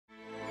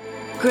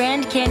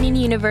Grand Canyon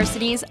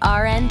University's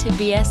RN to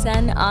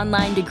BSN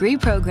online degree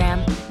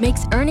program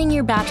makes earning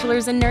your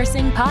bachelor's in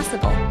nursing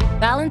possible.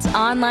 Balance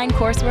online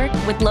coursework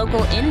with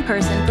local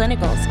in-person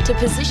clinicals to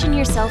position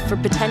yourself for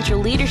potential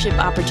leadership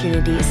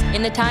opportunities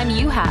in the time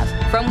you have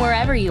from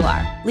wherever you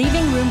are,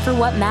 leaving room for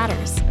what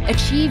matters.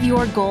 Achieve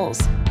your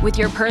goals with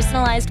your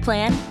personalized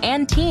plan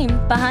and team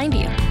behind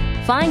you.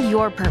 Find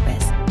your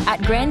purpose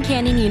at Grand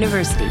Canyon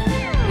University.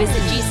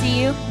 Visit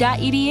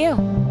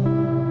gcu.edu.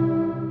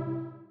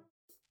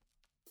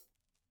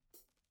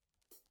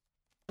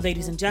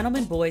 Ladies and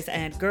gentlemen, boys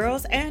and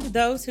girls, and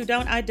those who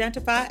don't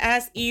identify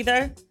as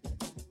either,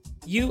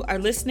 you are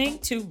listening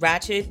to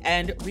Ratchet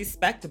and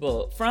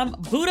Respectable from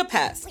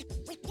Budapest.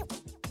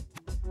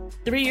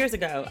 3 years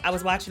ago, I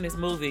was watching this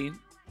movie.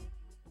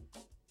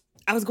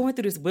 I was going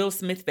through this Will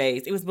Smith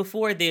phase. It was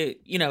before the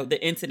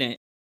incident,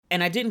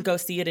 and I didn't go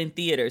see it in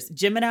theaters.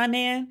 Gemini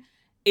Man,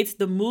 it's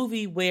the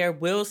movie where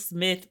Will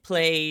Smith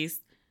plays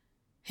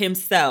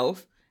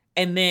himself,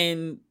 and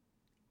then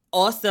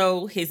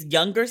also his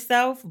younger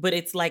self, but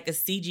it's like a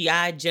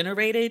CGI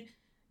generated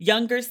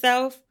younger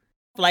self,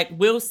 like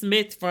Will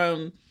Smith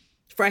from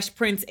Fresh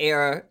Prince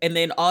era, and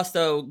then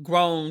also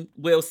grown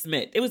Will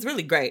Smith. It was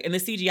really great, and the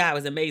CGI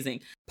was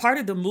amazing. Part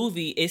of the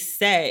movie is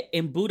set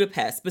in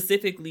Budapest,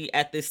 specifically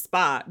at this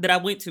spa that I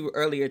went to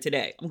earlier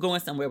today. I'm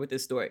going somewhere with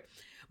this story,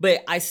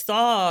 but I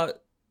saw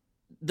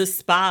the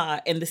spa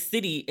and the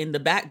city in the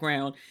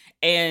background,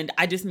 and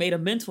I just made a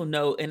mental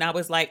note, and I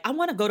was like, I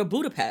want to go to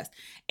Budapest.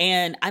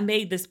 And I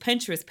made this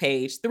Pinterest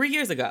page 3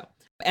 years ago.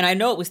 And I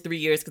know it was 3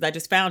 years because I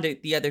just found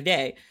it the other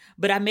day.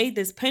 But I made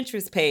this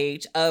Pinterest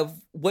page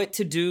of what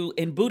to do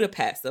in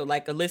Budapest. So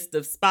like a list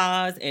of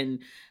spas and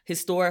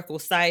historical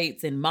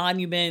sites and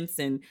monuments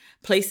and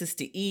places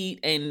to eat,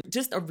 and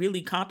just a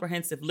really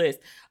comprehensive list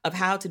of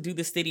how to do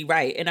the city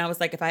right. And I was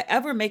like, if I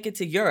ever make it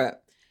to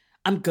Europe,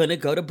 I'm going to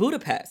go to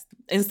Budapest.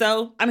 And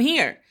so I'm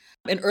here.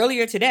 And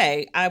earlier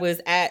today, I was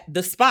at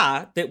the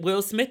spa that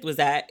Will Smith was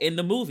at in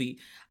the movie.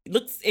 It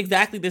looks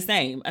exactly the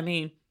same. I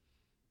mean,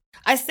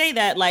 I say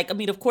that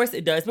of course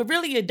it does, but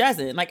really it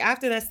doesn't. Like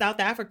after that South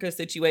Africa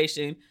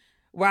situation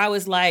where I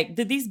was like,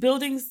 did these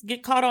buildings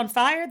get caught on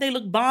fire? They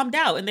look bombed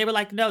out. And they were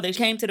like, no, they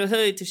came to the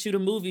hood to shoot a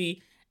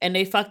movie and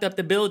they fucked up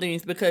the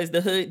buildings because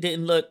the hood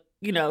didn't look,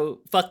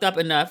 fucked up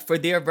enough for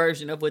their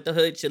version of what the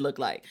hood should look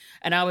like.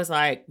 And I was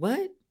like,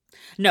 what?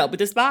 No, but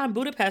the spa in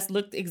Budapest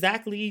looked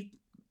exactly,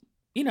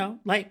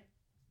 like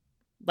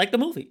the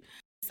movie.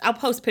 I'll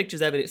post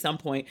pictures of it at some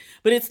point,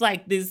 but it's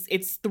like this,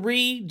 it's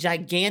 3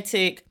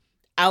 gigantic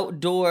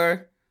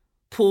outdoor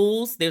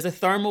pools. There's a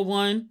thermal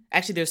one.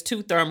 Actually, there's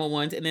 2 thermal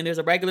ones, and then there's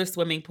a regular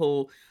swimming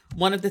pool.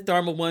 One of the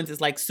thermal ones is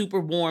like super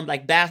warm,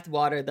 like bath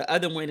water. The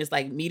other one is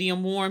like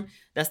medium warm.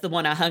 That's the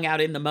one I hung out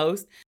in the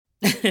most.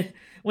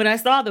 When I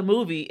saw the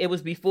movie, it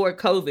was before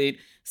COVID,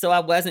 so I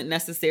wasn't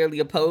necessarily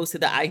opposed to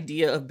the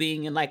idea of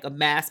being in like a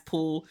mass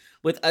pool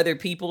with other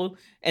people.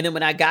 And then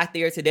when I got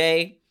there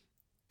today,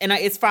 and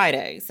it's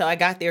Friday, so I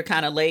got there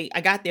kind of late.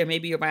 I got there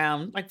maybe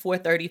around like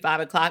 4:30,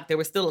 5 o'clock. There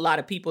were still a lot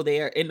of people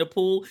there in the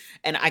pool,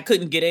 and I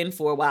couldn't get in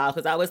for a while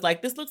because I was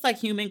like, this looks like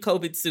human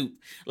COVID soup.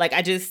 Like,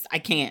 I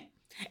can't.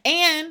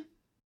 And,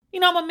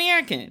 I'm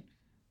American.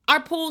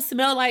 Our pool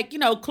smelled like,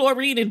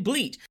 chlorine and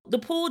bleach. The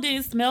pool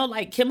didn't smell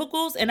like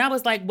chemicals. And I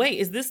was like, wait,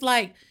 is this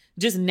like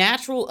just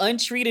natural,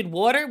 untreated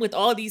water with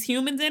all these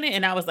humans in it?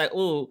 And I was like,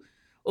 ooh.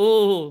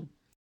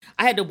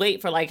 I had to wait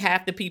for like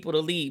half the people to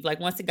leave. Like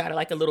once it got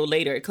like a little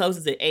later, it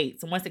closes at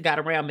 8. So once it got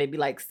around maybe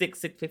like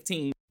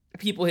 6:15,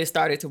 people had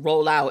started to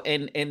roll out,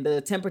 and the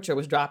temperature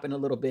was dropping a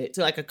little bit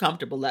to like a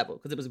comfortable level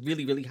because it was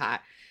really, really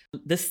hot.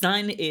 The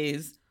sun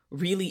is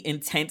really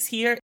intense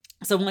here.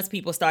 So once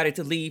people started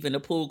to leave and the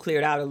pool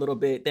cleared out a little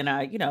bit, then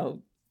I,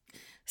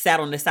 sat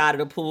on the side of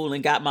the pool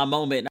and got my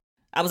moment.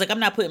 I was like, I'm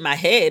not putting my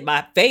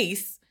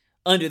face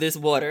under this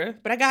water,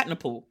 but I got in the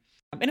pool.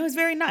 And it was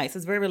very nice. It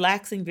was very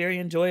relaxing, very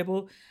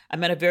enjoyable. I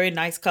met a very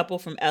nice couple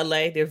from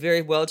LA. They're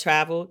very well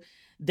traveled.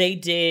 They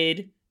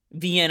did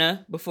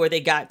Vienna before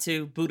they got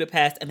to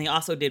Budapest, and they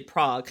also did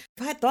Prague.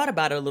 If I had thought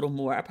about it a little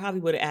more, I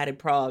probably would have added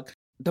Prague,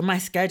 but my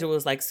schedule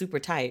was like super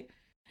tight.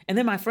 And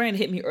then my friend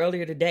hit me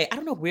earlier today. I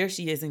don't know where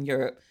she is in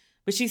Europe,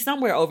 but she's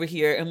somewhere over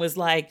here, and was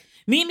like,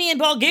 meet me in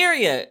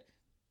Bulgaria.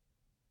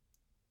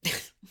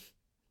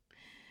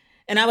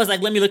 And I was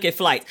like, let me look at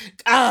flights.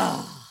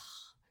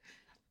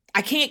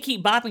 I can't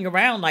keep bopping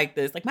around like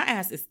this. Like my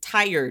ass is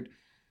tired.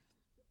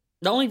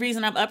 The only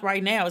reason I'm up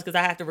right now is because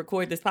I have to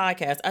record this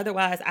podcast.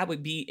 Otherwise, I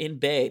would be in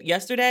bed.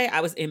 Yesterday,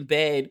 I was in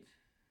bed.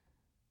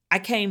 I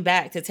came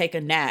back to take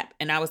a nap,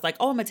 and I was like,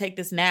 oh, I'm going to take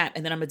this nap,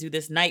 and then I'm going to do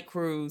this night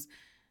cruise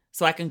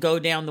so I can go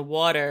down the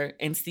water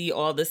and see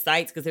all the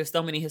sites, because there's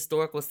so many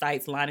historical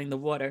sites lining the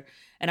water.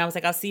 And I was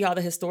like, I'll see all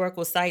the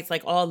historical sites,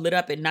 like all lit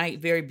up at night,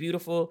 very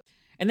beautiful.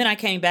 And then I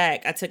came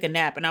back, I took a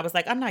nap, and I was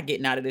like, I'm not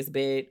getting out of this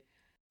bed.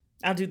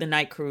 I'll do the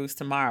night cruise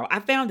tomorrow.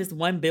 I found this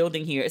one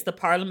building here. It's the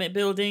Parliament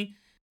building.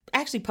 I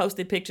actually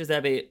posted pictures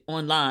of it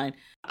online.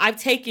 I've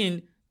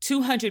taken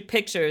 200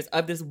 pictures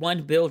of this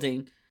one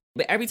building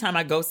But every time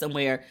I go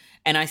somewhere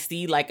and I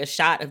see like a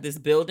shot of this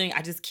building,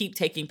 I just keep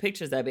taking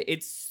pictures of it.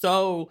 It's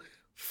so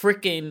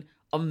freaking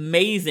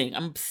amazing.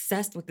 I'm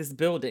obsessed with this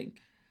building.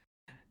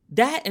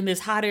 That and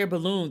this hot air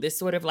balloon that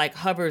sort of like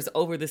hovers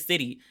over the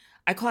city.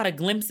 I caught a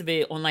glimpse of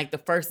it on like the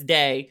first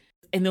day.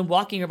 And then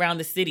walking around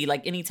the city,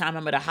 like anytime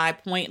I'm at a high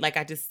point, like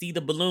I just see the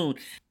balloon.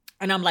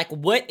 And I'm like,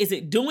 what is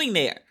it doing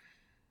there?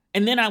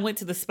 And then I went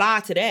to the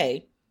spa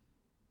today,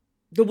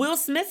 the Will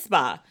Smith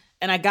spa.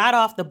 And I got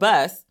off the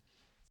bus.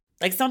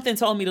 Like something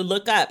told me to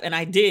look up and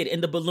I did.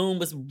 And the balloon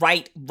was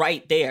right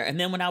there. And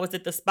then when I was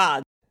at the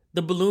spa,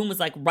 the balloon was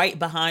like right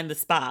behind the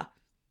spa.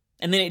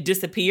 And then it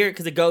disappeared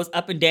because it goes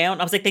up and down.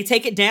 I was like, they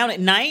take it down at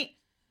night?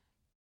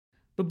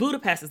 But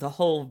Budapest is a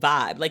whole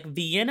vibe. Like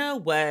Vienna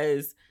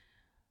was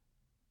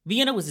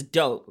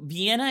dope.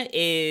 Vienna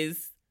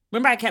is,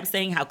 remember I kept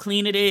saying how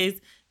clean it is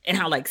and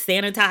how like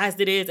sanitized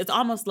it is? It's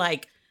almost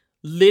like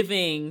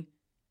living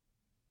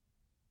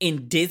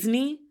in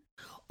Disney.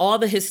 All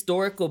the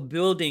historical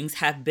buildings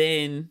have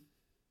been,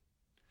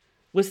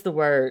 what's the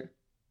word?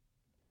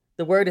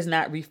 The word is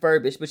not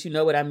refurbished, but you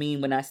know what I mean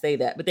when I say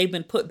that. But they've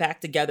been put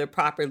back together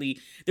properly.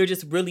 They're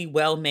just really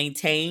well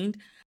maintained.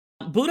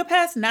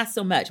 Budapest, not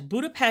so much.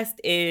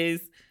 Budapest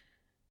it's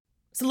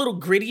a little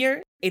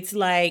grittier. It's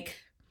like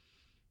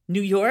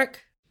New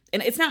York.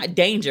 And it's not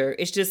danger.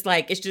 It's just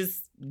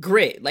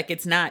grit. Like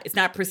it's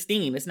not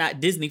pristine. It's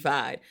not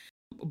Disney-fied.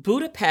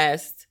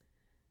 Budapest,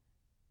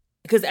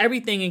 because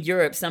everything in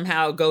Europe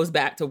somehow goes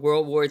back to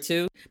World War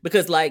II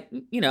because like,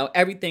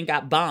 everything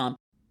got bombed.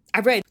 I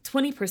read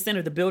 20%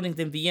 of the buildings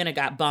in Vienna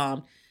got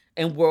bombed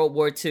in World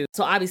War II.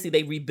 So obviously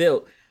they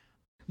rebuilt.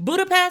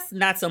 Budapest,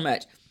 not so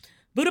much.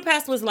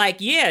 Budapest was like,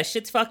 yeah,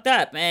 shit's fucked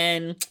up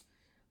and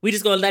we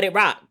just gonna let it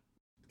rock.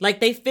 Like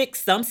they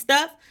fixed some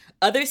stuff,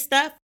 other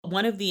stuff.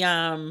 One of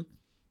the,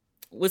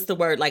 what's the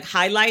word? Like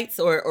highlights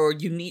or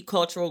unique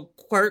cultural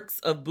quirks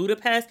of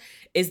Budapest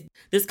is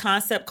this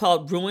concept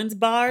called ruins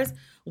bars,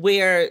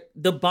 where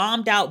the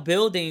bombed out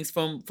buildings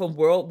from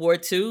World War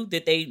II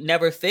that they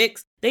never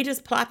fixed, they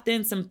just plopped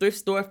in some thrift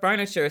store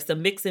furniture,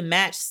 some mix and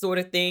match sort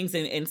of things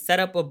and set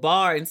up a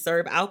bar and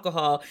serve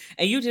alcohol.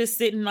 And you just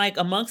sitting like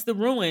amongst the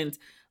ruins,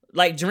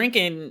 like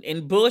drinking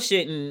and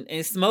bullshitting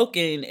and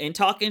smoking and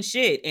talking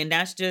shit. And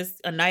that's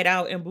just a night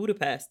out in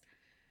Budapest.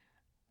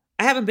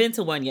 I haven't been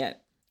to one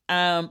yet.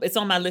 It's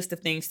on my list of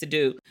things to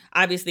do.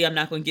 Obviously, I'm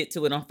not going to get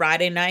to it on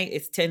Friday night.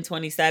 It's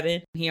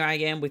 10:27. Here I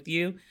am with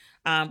you,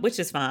 which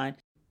is fine.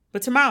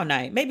 But tomorrow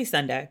night, maybe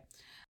Sunday,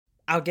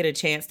 I'll get a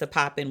chance to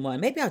pop in one.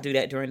 Maybe I'll do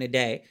that during the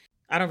day.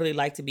 I don't really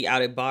like to be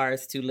out at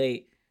bars too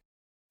late.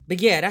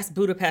 But yeah, that's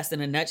Budapest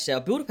in a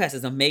nutshell. Budapest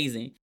is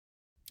amazing.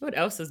 What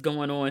else is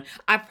going on?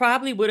 I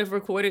probably would have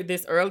recorded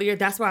this earlier.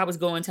 That's where I was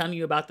going telling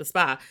you about the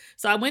spa.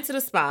 So I went to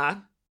the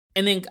spa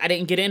and then I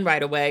didn't get in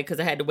right away because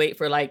I had to wait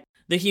for like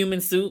the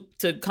human suit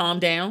to calm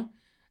down.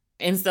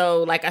 And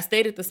so like I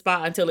stayed at the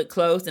spa until it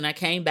closed and I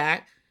came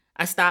back.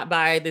 I stopped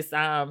by this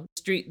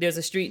street. There's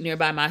a street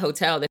nearby my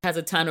hotel that has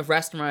a ton of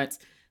restaurants.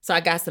 So I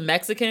got some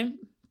Mexican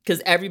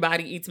because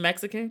everybody eats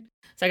Mexican.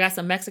 So I got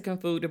some Mexican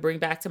food to bring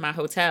back to my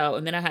hotel.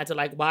 And then I had to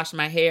like wash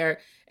my hair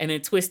and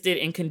then twist it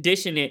and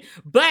condition it.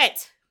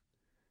 But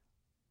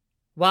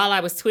while I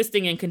was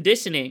twisting and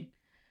conditioning,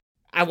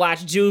 I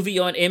watched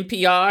Juvie on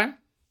NPR.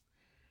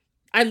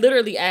 I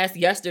literally asked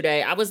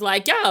yesterday, I was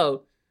like,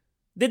 yo,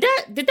 did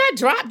that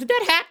drop? Did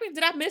that happen?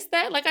 Did I miss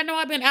that? Like, I know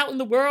I've been out in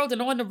the world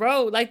and on the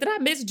road. Like, did I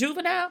miss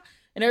Juvenile?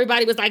 And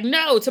everybody was like,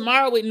 no,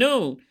 tomorrow at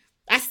noon.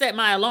 I set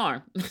my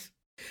alarm.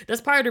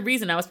 That's part of the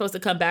reason I was supposed to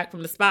come back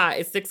from the spa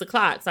at 6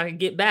 o'clock so I could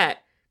get back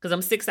because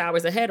I'm 6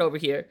 hours ahead over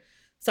here.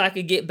 So I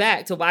could get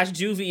back to watch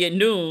Juvie at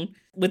noon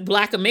with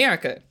Black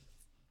America.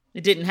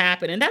 It didn't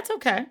happen. And that's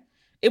okay.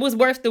 It was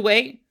worth the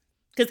wait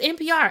because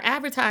NPR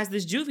advertised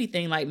this Juvie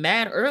thing like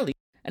mad early.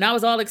 And I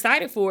was all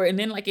excited for it. And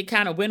then like it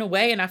kind of went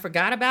away and I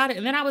forgot about it.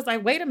 And then I was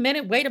like, wait a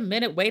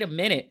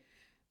minute.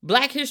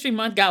 Black History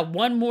Month got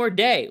one more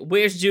day.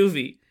 Where's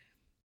Juvie?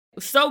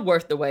 So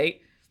worth the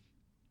wait.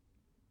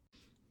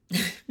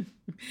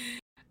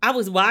 I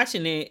was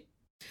watching it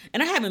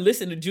and I haven't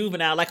listened to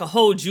Juvenile, like a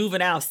whole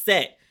Juvenile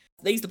set.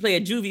 They used to play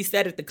a Juvie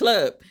set at the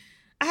club.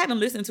 I haven't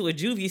listened to a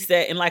Juvie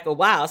set in like a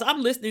while. So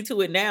I'm listening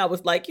to it now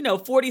with like,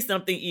 40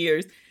 something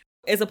ears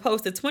as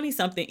opposed to 20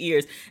 something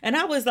ears. And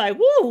I was like,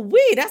 woo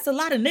wee, that's a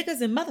lot of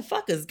niggas and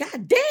motherfuckers.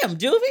 God damn,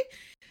 Juvie.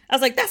 I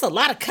was like, that's a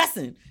lot of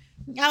cussing.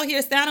 Out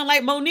here sounding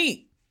like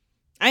Monique.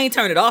 I ain't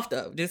turned it off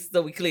though, just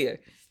so we clear.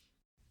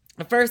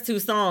 The first two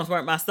songs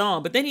weren't my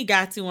song, but then he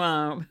got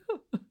to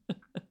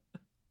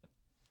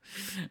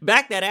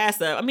back that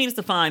ass up. I mean, it's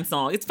a fine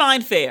song. It's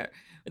fine fare.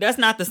 But that's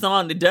not the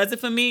song that does it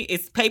for me.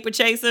 It's Paper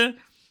Chaser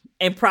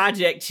and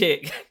Project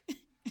Chick.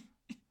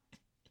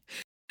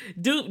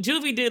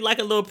 Juvie did like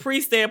a little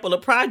pre-sample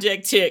of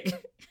Project Chick.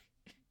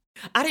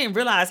 I didn't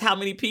realize how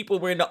many people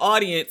were in the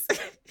audience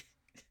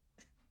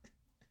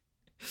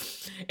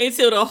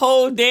until the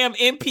whole damn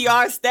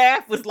NPR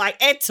staff was like,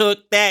 it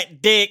took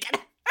that dick.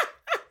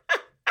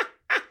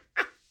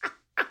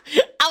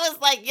 I was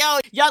like, yo,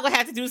 y'all gonna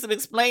have to do some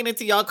explaining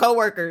to y'all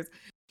coworkers.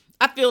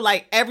 I feel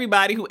like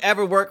everybody who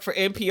ever worked for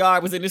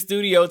NPR was in the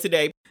studio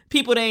today.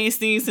 People they ain't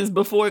seen since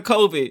before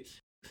COVID.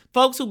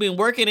 Folks who've been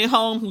working at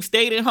home, who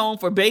stayed at home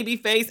for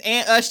Babyface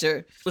and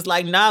Usher, was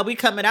like, nah, we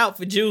coming out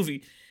for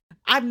Juvie.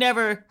 I've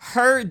never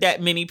heard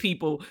that many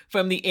people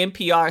from the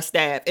NPR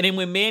staff. And then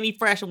when Manny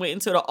Fresh went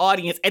into the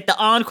audience at the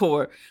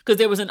encore, because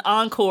there was an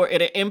encore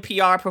at an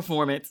NPR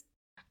performance,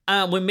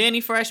 when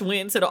Manny Fresh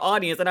went into the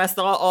audience and I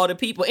saw all the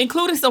people,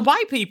 including some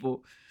white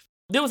people.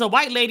 There was a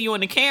white lady on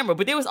the camera,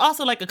 but there was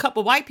also like a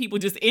couple white people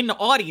just in the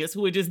audience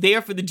who were just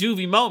there for the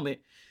Juvie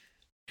moment.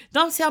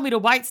 Don't tell me the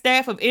white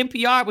staff of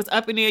NPR was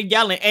up in there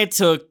yelling, and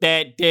took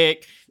that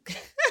dick.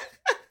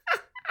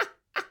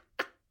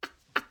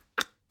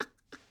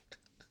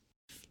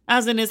 I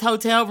was in this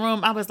hotel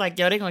room. I was like,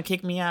 yo, they're going to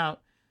kick me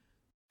out.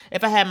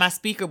 If I had my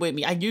speaker with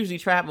me, I usually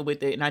travel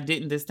with it, and I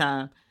didn't this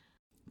time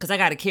because I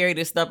got to carry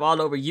this stuff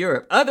all over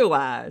Europe.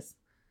 Otherwise,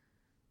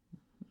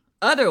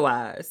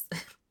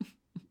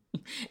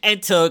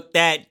 and took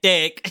that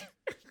dick.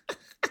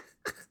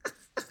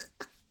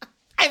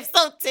 I'm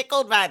so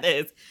tickled by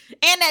this.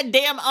 And that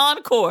damn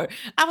encore.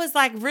 I was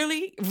like,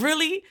 really?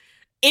 Really?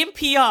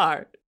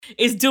 NPR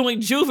is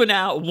doing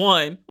Juvenile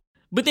 1,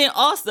 but then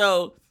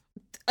also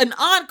an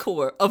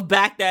encore of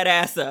Back That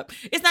Ass Up.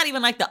 It's not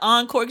even like the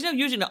encore. Because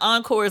usually the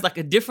encore is like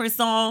a different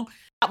song.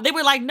 They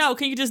were like, no,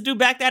 can you just do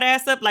Back That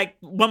Ass Up like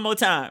one more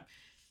time?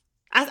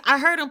 I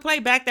heard him play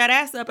Back That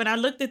Ass Up, and I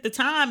looked at the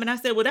time, and I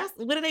said, well,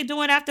 what are they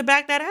doing after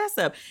Back That Ass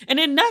Up? And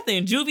then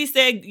nothing. Juvie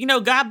said,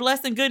 God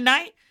bless and good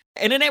night.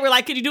 And then they were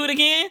like, can you do it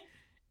again?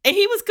 And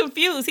he was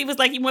confused. He was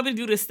like, he wanted to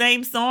do the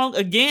same song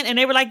again. And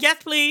they were like,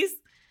 yes, please.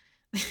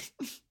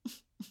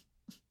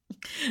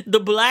 The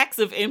blacks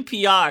of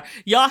NPR,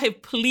 y'all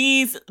have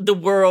pleased the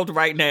world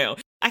right now.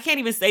 I can't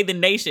even say the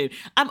nation.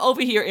 I'm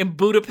over here in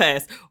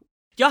Budapest.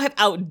 Y'all have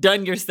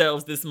outdone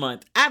yourselves this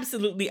month.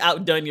 Absolutely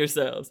outdone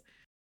yourselves.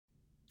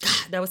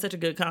 God, that was such a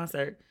good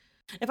concert.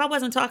 If I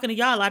wasn't talking to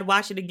y'all, I'd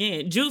watch it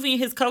again. Juvie and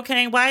his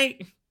cocaine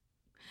white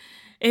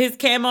and his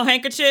camo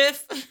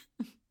handkerchief.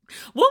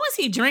 What was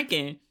he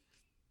drinking?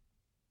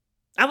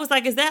 I was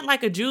like, is that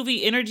like a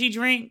Juvie energy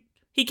drink?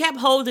 He kept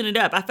holding it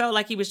up. I felt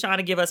like he was trying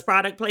to give us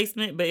product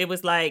placement, but it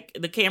was like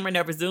the camera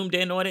never zoomed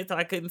in on it, so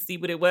I couldn't see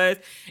what it was.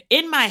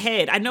 In my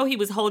head, I know he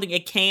was holding a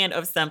can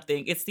of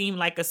something. It seemed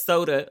like a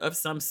soda of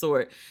some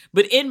sort.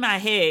 But in my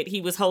head,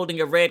 he was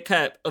holding a red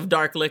cup of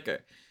dark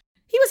liquor.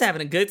 He was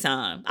having a good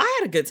time. I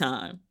had a good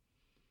time.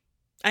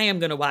 I am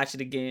going to watch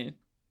it again.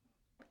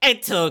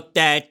 It took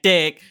that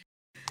dick.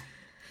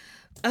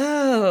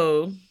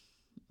 Oh.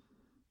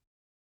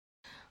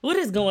 What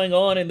is going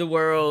on in the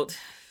world?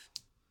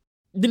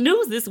 The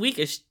news this week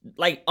is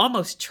like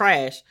almost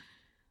trash.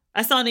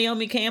 I saw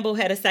Naomi Campbell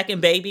had a second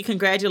baby.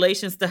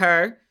 Congratulations to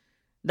her.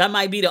 That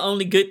might be the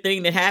only good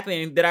thing that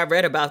happened that I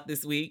read about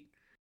this week.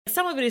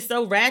 Some of it is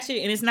so ratchet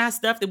and it's not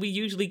stuff that we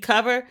usually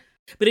cover,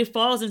 but it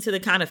falls into the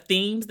kind of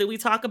themes that we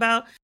talk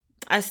about.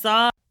 I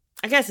saw,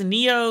 I guess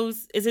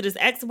Neo's, is it his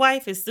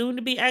ex-wife, his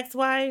soon-to-be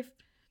ex-wife?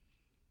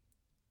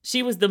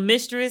 She was the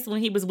mistress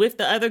when he was with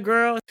the other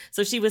girl.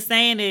 So she was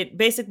saying that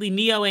basically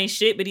Neo ain't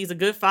shit, but he's a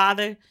good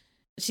father.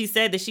 She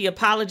said that she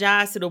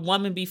apologized to the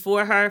woman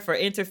before her for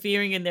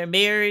interfering in their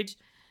marriage.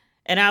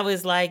 And I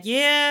was like,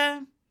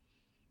 yeah,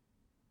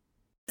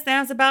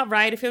 sounds about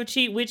right. If he'll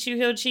cheat with you,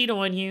 he'll cheat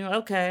on you.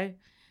 Okay.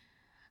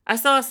 I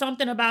saw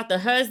something about the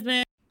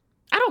husband.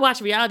 I don't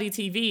watch reality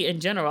TV in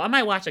general. I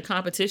might watch a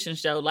competition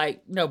show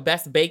like,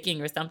 Best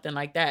Baking or something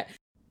like that.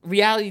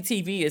 Reality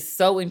TV is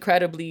so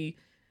incredibly,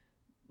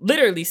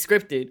 literally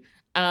scripted.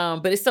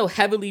 But it's so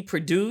heavily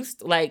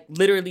produced. Like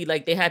literally,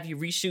 like they have you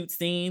reshoot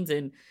scenes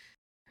and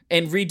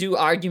redo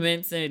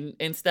arguments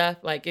and stuff.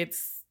 Like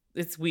it's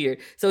weird.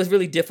 So it's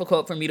really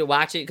difficult for me to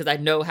watch it because I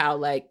know how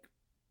like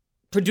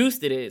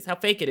produced it is, how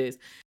fake it is.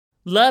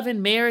 Love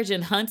and Marriage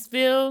in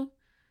Huntsville.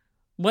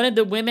 One of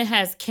the women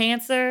has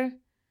cancer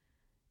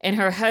and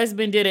her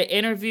husband did an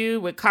interview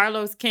with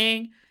Carlos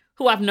King,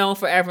 who I've known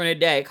forever and a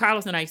day.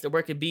 Carlos and I used to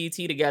work at BET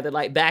together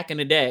like back in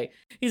the day.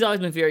 He's always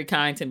been very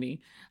kind to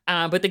me.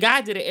 But the guy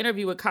did an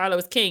interview with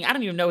Carlos King. I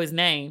don't even know his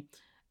name.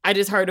 I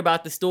just heard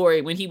about the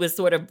story when he was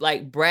sort of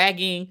like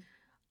bragging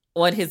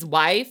on his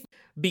wife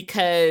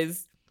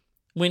because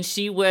when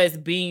she was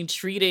being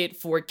treated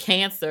for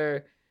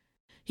cancer,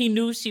 he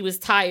knew she was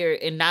tired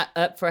and not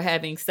up for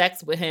having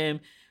sex with him,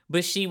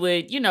 but she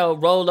would,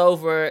 roll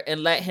over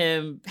and let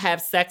him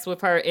have sex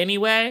with her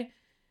anyway.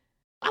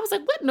 I was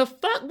like, what in the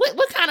fuck?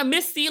 What kind of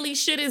Miss Seeley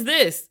shit is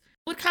this?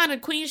 What kind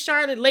of Queen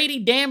Charlotte Lady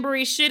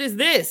Danbury shit is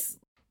this?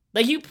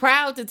 Like, you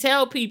proud to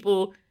tell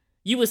people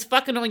you was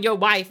fucking on your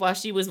wife while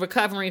she was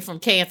recovering from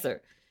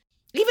cancer.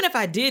 Even if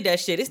I did that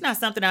shit, it's not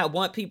something I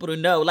want people to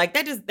know. Like,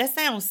 that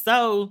sounds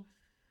so...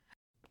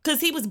 Because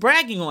he was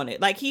bragging on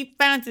it. Like, he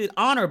finds it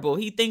honorable.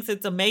 He thinks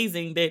it's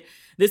amazing that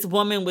this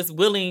woman was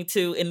willing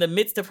to, in the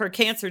midst of her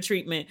cancer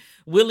treatment,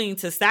 willing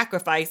to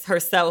sacrifice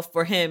herself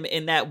for him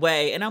in that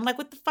way. And I'm like,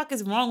 what the fuck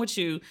is wrong with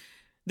you?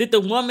 That the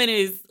woman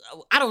is,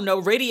 I don't know,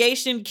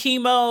 radiation,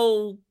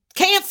 chemo,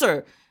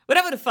 cancer.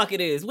 whatever the fuck it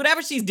is,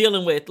 whatever she's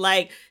dealing with.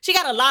 Like, she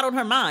got a lot on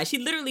her mind. She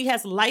literally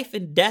has life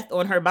and death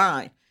on her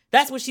mind.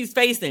 That's what she's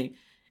facing.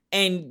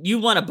 And you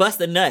want to bust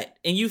a nut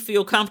and you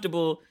feel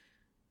comfortable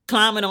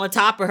climbing on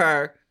top of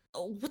her.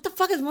 What the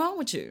fuck is wrong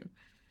with you?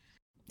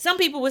 Some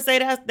people would say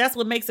that's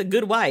what makes a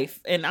good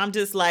wife. And I'm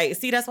just like,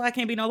 see, that's why I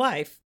can't be no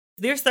wife.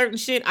 There's certain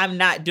shit I'm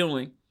not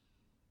doing.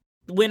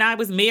 When I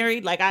was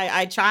married, like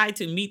I tried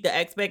to meet the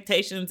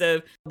expectations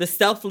of the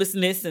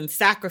selflessness and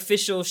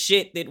sacrificial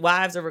shit that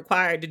wives are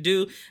required to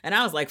do. And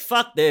I was like,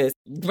 fuck this.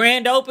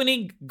 Grand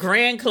opening,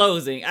 grand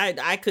closing.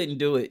 I couldn't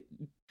do it.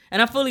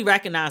 And I fully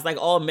recognize like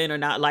all men are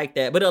not like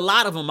that, but a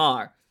lot of them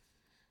are.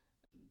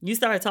 You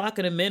start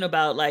talking to men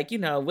about like,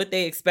 what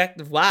they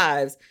expect of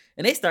wives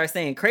and they start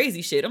saying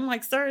crazy shit. I'm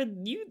like, sir,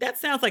 that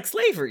sounds like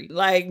slavery.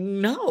 Like,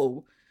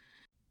 no.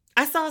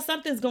 I saw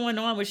something's going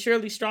on with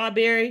Shirley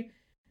Strawberry.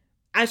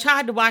 I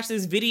tried to watch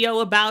this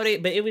video about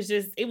it, but it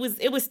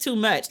was too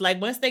much.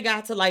 Like once they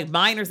got to like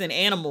minors and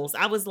animals,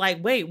 I was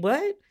like, wait,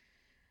 what?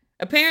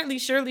 Apparently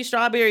Shirley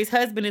Strawberry's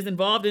husband is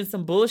involved in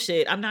some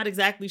bullshit. I'm not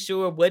exactly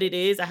sure what it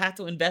is. I have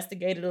to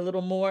investigate it a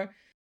little more.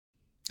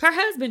 Her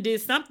husband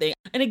did something.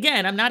 And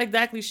again, I'm not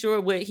exactly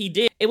sure what he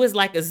did. It was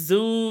like a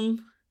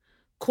Zoom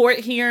court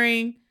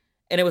hearing.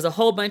 And it was a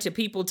whole bunch of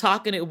people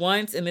talking at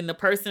once. And then the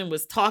person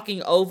was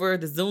talking over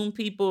the Zoom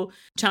people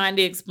trying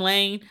to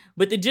explain.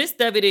 But the gist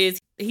of it is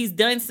he's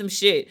done some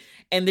shit.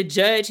 And the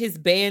judge has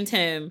banned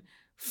him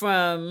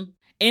from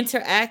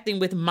interacting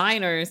with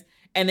minors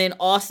and then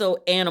also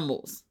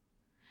animals.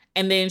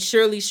 And then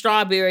Shirley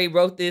Strawberry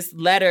wrote this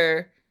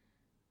letter,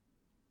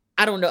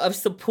 I don't know, of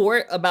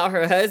support about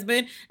her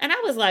husband. And I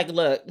was like,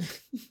 look,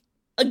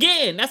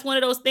 again, that's one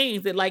of those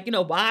things that like,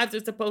 wives are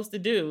supposed to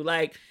do.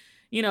 Like,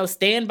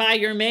 stand by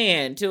your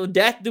man till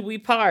death do we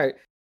part.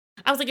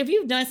 I was like, if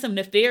you've done some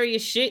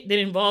nefarious shit that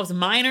involves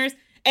minors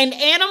and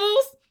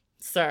animals,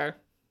 sir,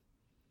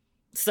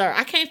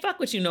 I can't fuck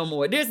with you no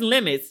more. There's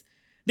limits.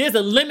 There's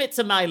a limit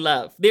to my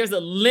love. There's a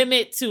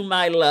limit to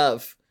my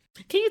love.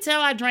 Can you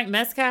tell I drank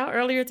mezcal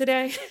earlier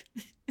today?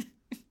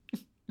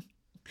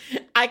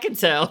 I can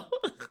tell.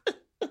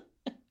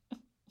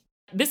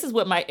 This is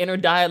what my inner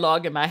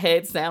dialogue in my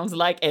head sounds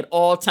like at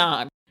all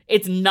times.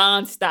 It's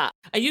nonstop.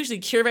 I usually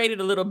curate it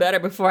a little better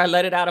before I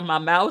let it out of my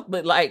mouth.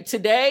 But like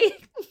today,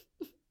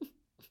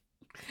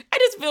 I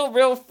just feel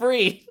real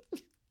free.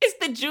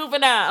 It's the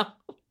juvenile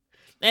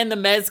and the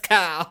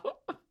mezcal.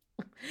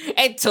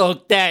 And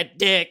took that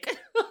dick.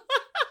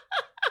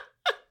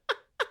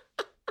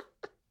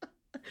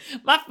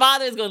 My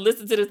father is going to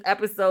listen to this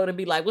episode and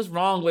be like, what's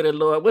wrong with her,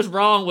 Lord? What's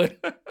wrong with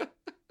her?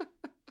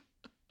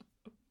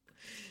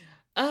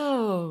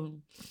 Oh.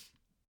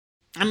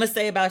 I'm going to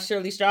say about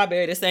Shirley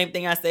Strawberry the same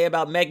thing I say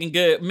about Megan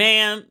Good.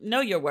 Ma'am,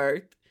 know your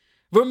worth.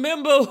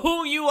 Remember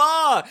who you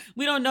are.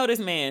 We don't know this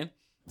man.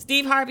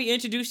 Steve Harvey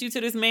introduced you to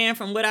this man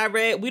from what I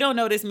read. We don't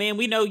know this man.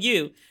 We know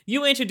you.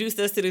 You introduced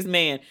us to this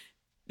man.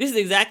 This is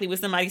exactly what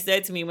somebody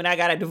said to me when I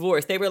got a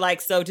divorce. They were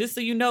like, so just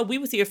so you know, we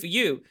was here for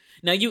you.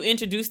 Now you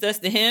introduced us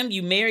to him.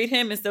 You married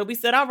him. And so we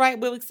said, all right,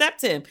 we'll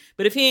accept him.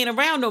 But if he ain't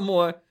around no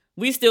more,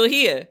 we still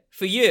here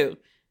for you.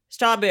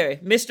 Strawberry,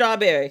 Miss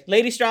Strawberry,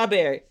 Lady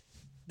Strawberry.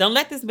 Don't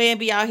let this man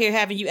be out here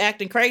having you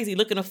acting crazy,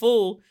 looking a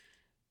fool.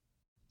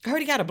 I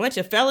heard he got a bunch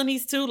of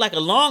felonies too, like a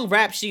long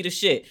rap sheet of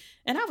shit.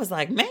 And I was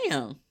like,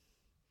 ma'am,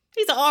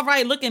 he's an all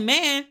right looking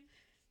man.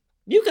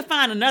 You can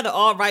find another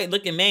all right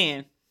looking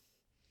man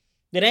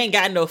that ain't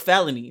got no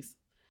felonies.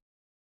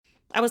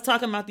 I was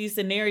talking about these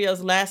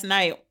scenarios last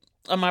night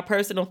on my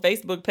personal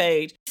Facebook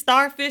page.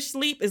 Starfish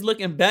sleep is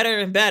looking better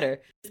and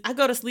better. I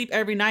go to sleep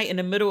every night in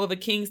the middle of a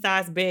king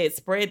size bed,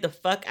 spread the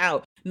fuck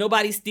out.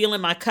 Nobody's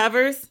stealing my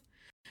covers.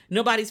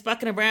 Nobody's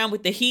fucking around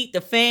with the heat,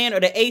 the fan, or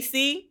the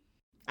AC.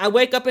 I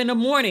wake up in the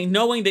morning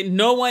knowing that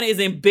no one is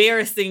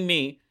embarrassing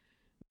me.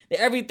 That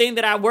everything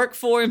that I work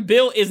for and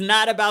built is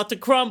not about to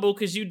crumble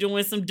because you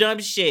doing some dumb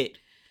shit.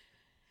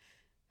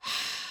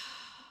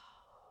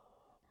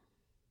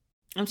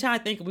 I'm trying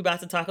to think if we're about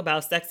to talk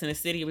about Sex in the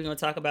City. We're going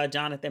to talk about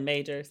Jonathan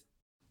Majors.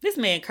 This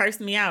man cursed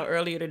me out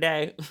earlier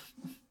today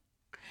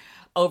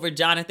over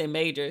Jonathan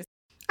Majors.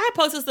 I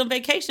posted some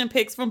vacation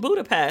pics from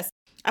Budapest.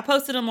 I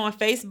posted them on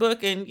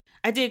Facebook and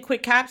I did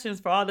quick captions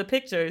for all the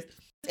pictures.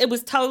 It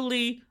was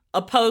totally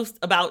a post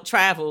about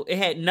travel. It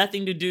had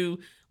nothing to do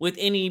with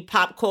any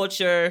pop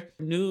culture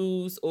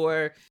news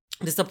or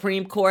the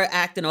Supreme Court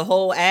acting a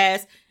whole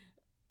ass.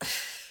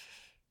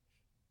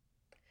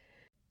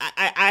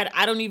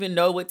 I don't even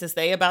know what to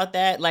say about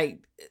that. Like,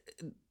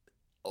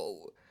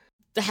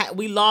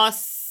 we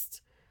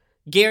lost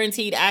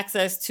guaranteed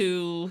access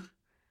to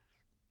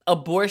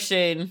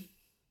abortion,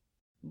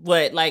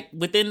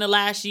 within the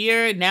last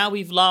year? Now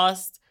we've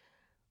lost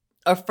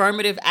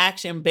affirmative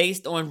action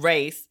based on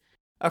race,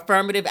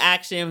 affirmative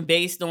action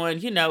based on,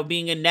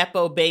 being a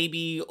Nepo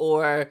baby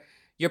or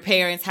your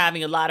parents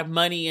having a lot of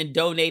money and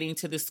donating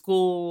to the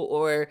school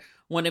or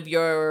one of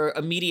your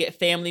immediate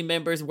family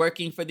members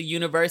working for the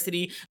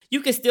university.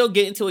 You can still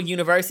get into a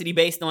university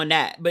based on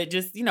that. But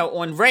just,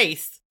 on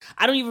race,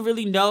 I don't even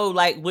really know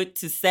what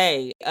to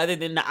say other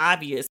than the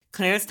obvious.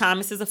 Clarence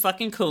Thomas is a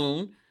fucking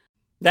coon.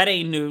 That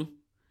ain't new.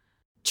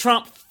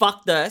 Trump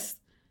fucked us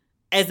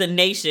as a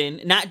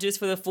nation, not just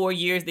for the 4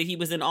 years that he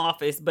was in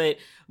office, but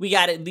we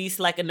got at least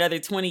like another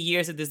 20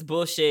 years of this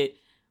bullshit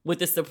with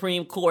the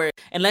Supreme Court,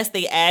 unless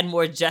they add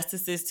more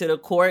justices to the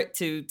court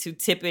to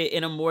tip it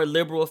in a more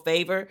liberal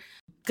favor.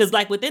 Because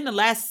like within the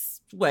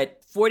last,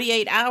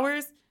 48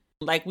 hours,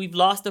 like we've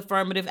lost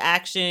affirmative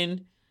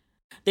action.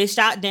 They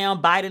shot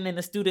down Biden and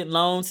the student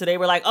loan. So they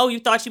were like, oh, you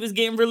thought she was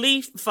getting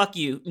relief? Fuck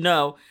you.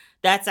 No,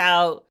 that's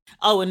out.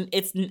 Oh, and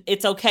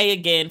it's okay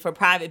again for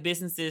private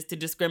businesses to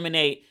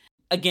discriminate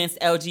against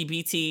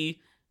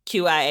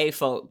LGBTQIA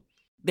folk.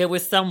 There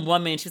was some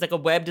woman, she's like a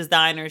web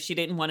designer. She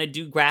didn't want to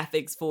do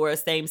graphics for a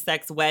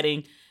same-sex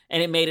wedding,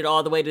 and it made it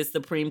all the way to the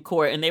Supreme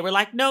Court. And they were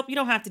like, nope, you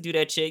don't have to do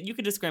that shit. You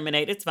can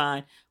discriminate. It's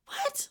fine.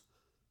 What?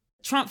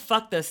 Trump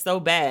fucked us so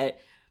bad.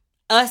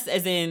 Us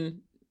as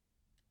in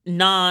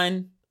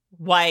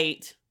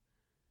non-white,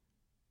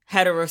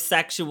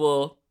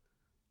 heterosexual,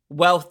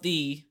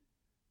 wealthy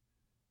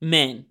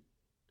men.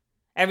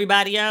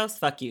 Everybody else,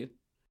 fuck you.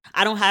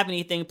 I don't have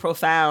anything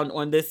profound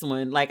on this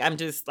one. Like, I'm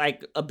just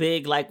like a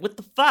big, like, what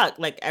the fuck?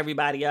 Like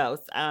everybody else.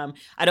 I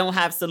don't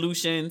have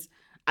solutions.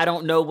 I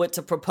don't know what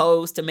to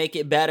propose to make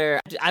it better.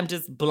 I'm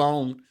just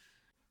blown.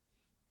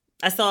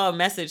 I saw a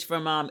message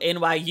from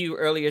NYU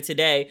earlier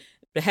today.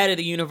 The head of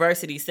the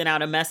university sent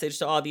out a message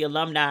to all the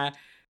alumni.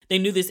 They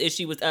knew this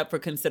issue was up for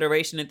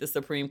consideration at the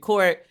Supreme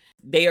Court.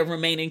 They are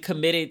remaining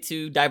committed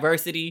to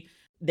diversity.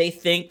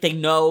 They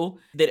know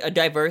that a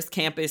diverse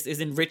campus is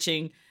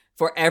enriching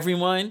for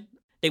everyone.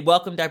 They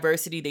welcome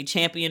diversity. They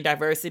champion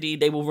diversity.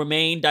 They will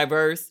remain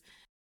diverse.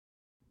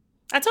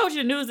 I told you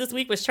the news this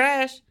week was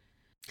trash.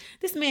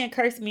 This man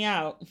cursed me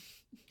out.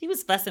 He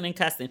was fussing and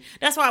cussing.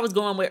 That's what I was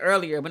going with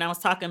earlier when I was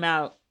talking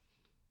about,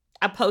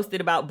 I posted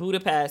about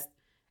Budapest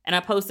and I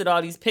posted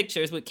all these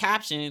pictures with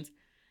captions,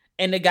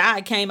 and the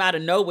guy came out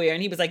of nowhere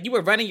and he was like, you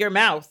were running your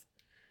mouth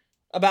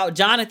about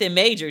Jonathan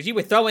Majors. You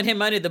were throwing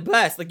him under the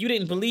bus. Like you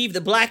didn't believe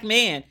the black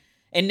man.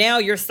 And now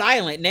you're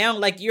silent. Now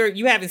like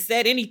you haven't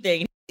said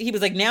anything. He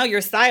was like, now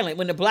you're silent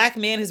when the black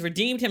man has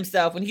redeemed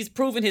himself, when he's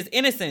proven his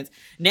innocence.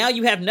 Now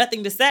you have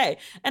nothing to say.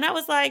 And I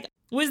was like,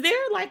 was there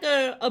like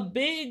a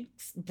big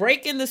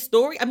break in the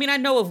story? I mean, I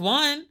know of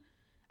one.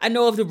 I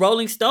know of the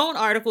Rolling Stone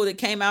article that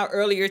came out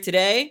earlier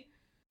today.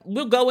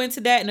 We'll go into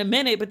that in a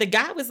minute. But the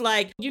guy was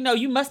like,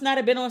 you must not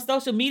have been on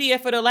social media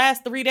for the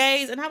last 3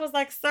 days. And I was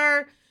like,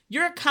 sir,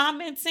 you're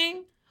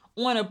commenting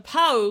on a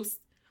post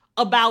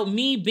about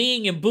me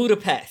being in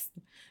Budapest.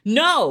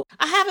 No,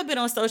 I haven't been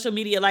on social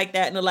media like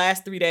that in the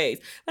last 3 days.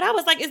 But I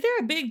was like, is there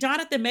a big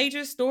Jonathan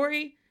Majors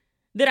story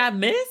that I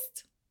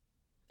missed?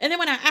 And then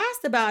when I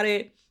asked about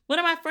it, one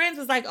of my friends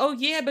was like, oh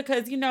yeah,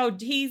 because,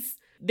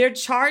 they're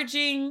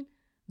charging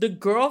the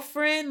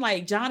girlfriend,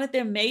 like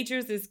Jonathan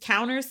Majors is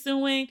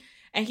countersuing,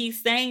 and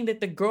he's saying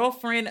that the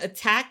girlfriend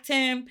attacked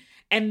him.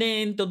 And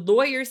then the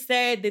lawyer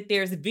said that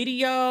there's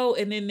video,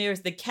 and then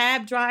there's the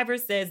cab driver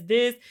says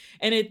this,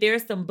 and that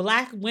there's some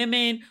black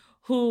women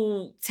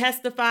who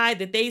testified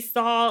that they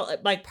saw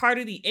like part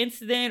of the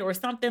incident or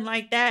something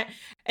like that.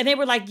 And they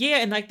were like, yeah,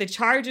 and like the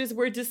charges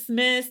were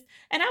dismissed.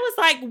 And I was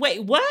like,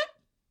 wait, what?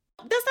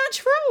 That's not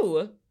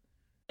true.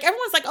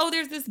 Everyone's like, oh,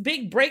 there's this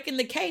big break in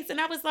the case.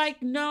 And I was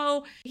like,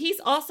 no, he's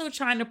also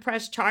trying to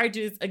press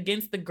charges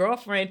against the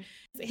girlfriend.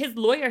 His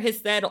lawyer has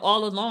said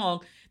all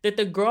along that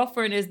the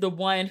girlfriend is the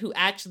one who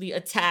actually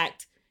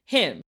attacked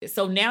him.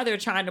 So now they're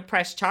trying to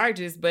press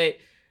charges, but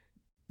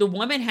the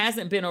woman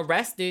hasn't been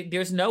arrested.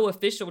 There's no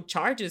official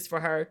charges for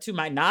her, to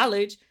my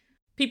knowledge.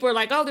 People are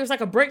like, oh, there's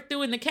like a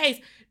breakthrough in the case.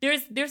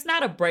 There's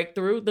not a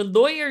breakthrough. The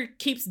lawyer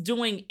keeps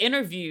doing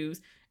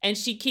interviews and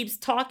she keeps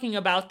talking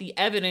about the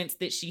evidence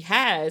that she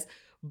has,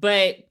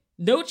 but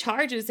no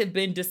charges have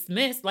been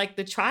dismissed. Like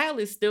the trial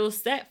is still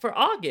set for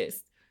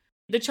August.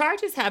 The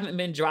charges haven't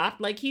been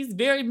dropped. Like he's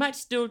very much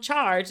still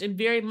charged and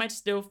very much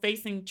still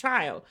facing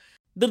trial.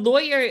 The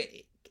lawyer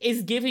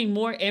is giving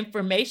more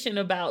information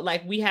about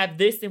like, we have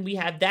this and we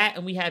have that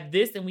and we have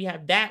this and we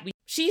have that.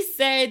 She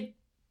said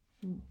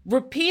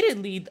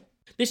repeatedly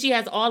that she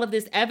has all of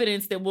this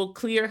evidence that will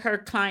clear her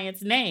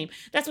client's name.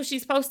 That's what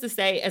she's supposed to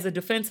say as a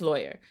defense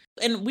lawyer.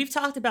 And we've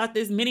talked about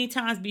this many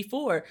times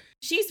before.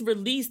 She's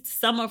released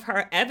some of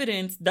her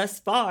evidence thus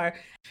far,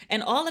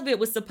 and all of it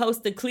was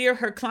supposed to clear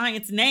her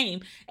client's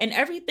name. And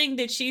everything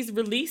that she's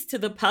released to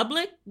the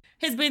public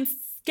has been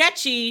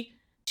sketchy,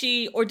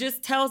 or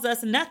just tells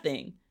us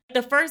nothing.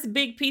 The first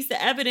big piece of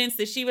evidence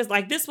that she was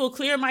like, this will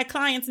clear my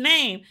client's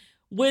name,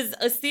 was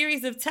a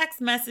series of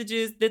text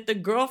messages that the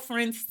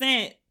girlfriend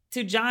sent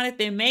to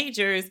Jonathan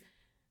Majors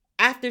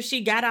after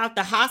she got out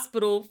the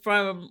hospital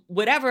from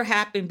whatever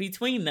happened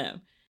between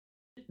them.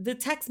 The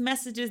text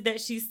messages that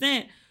she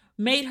sent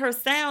made her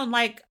sound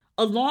like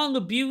a long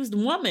abused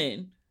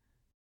woman.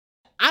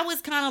 I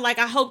was kind of like,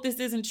 I hope this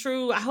isn't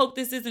true. I hope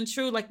this isn't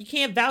true. Like, you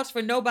can't vouch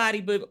for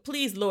nobody, but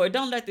please, Lord,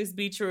 don't let this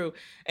be true.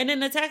 And then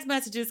the text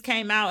messages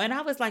came out and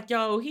I was like,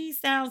 yo, he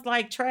sounds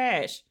like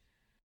trash.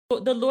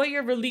 The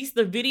lawyer released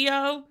the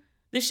video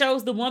that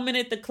shows the woman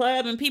at the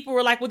club, and people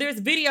were like, well, there's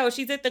video.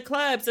 She's at the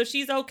club, so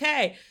she's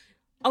okay.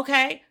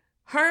 Okay.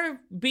 Her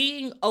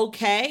being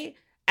okay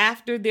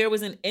after there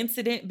was an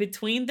incident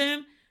between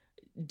them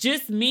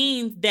just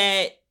means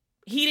that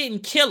he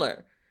didn't kill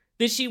her,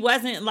 that she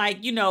wasn't like,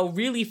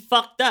 really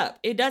fucked up.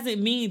 It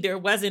doesn't mean there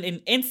wasn't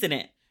an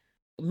incident.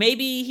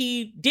 Maybe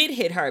he did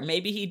hit her.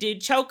 Maybe he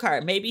did choke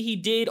her. Maybe he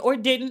did or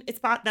didn't.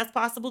 That's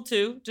possible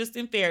too, just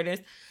in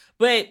fairness.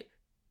 But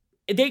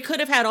they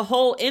could have had a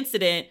whole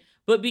incident,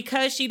 but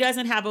because she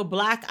doesn't have a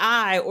black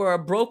eye or a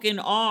broken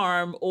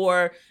arm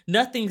or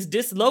nothing's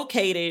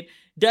dislocated,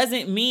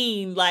 doesn't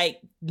mean like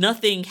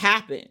nothing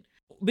happened.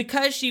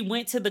 Because she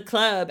went to the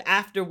club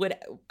after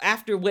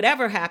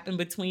whatever happened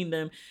between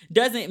them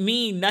doesn't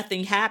mean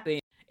nothing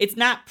happened. It's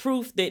not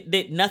proof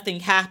that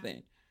nothing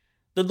happened.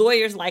 The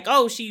lawyer's like,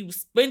 oh, she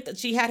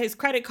had his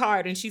credit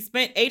card and she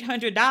spent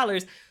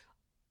 $800.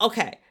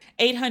 Okay,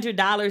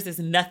 $800 is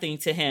nothing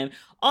to him.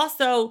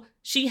 Also,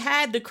 she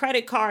had the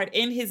credit card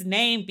in his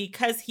name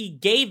because he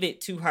gave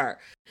it to her.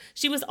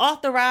 She was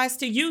authorized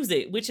to use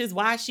it, which is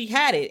why she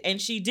had it,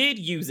 and she did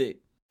use it.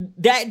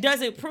 That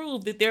doesn't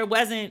prove that there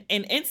wasn't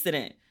an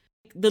incident.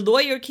 The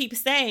lawyer keeps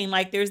saying,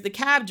 like, there's the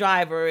cab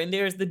driver and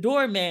there's the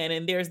doorman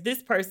and there's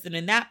this person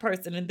and that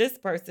person and this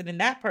person and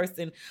that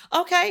person.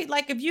 Okay,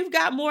 like, if you've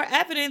got more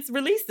evidence,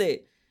 release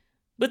it.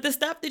 But the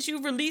stuff that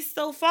you've released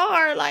so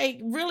far, like,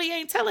 really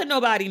ain't telling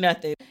nobody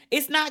nothing.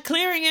 It's not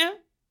clearing him.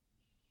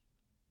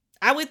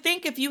 I would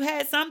think if you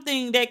had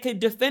something that could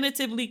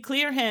definitively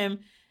clear him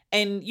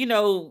and,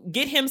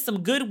 get him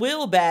some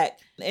goodwill back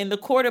in the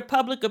court of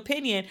public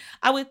opinion,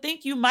 I would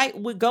think you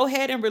would go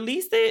ahead and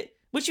release it.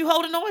 What you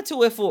holding on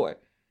to it for?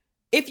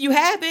 If you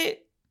have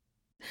it.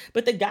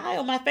 But the guy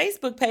on my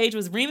Facebook page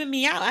was reaming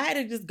me out. I had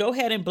to just go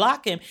ahead and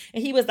block him.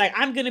 And he was like,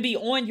 I'm going to be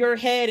on your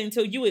head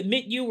until you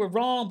admit you were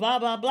wrong, blah,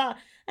 blah, blah.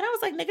 And I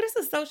was like, nigga, this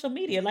is social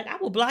media. Like, I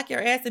will block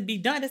your ass and be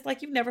done. It's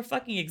like you never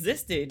fucking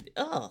existed.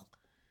 Ugh.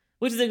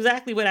 Which is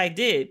exactly what I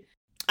did.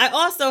 I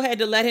also had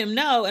to let him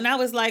know. And I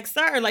was like,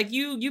 sir, like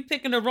you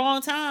picking the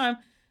wrong time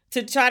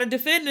to try to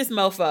defend this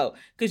mofo.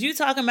 Because you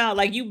talking about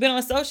like you've been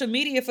on social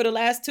media for the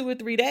last 2 or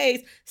 3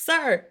 days.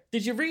 Sir,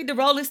 did you read the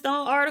Rolling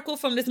Stone article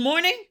from this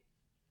morning?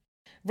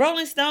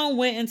 Rolling Stone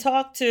went and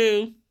talked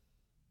to,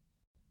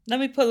 let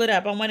me pull it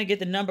up. I want to get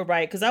the number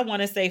right because I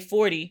want to say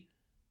 40.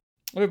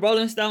 But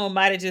Rolling Stone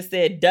might have just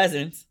said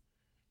dozens,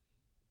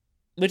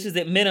 which is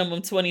at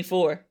minimum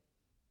 24.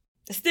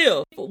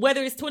 Still,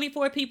 whether it's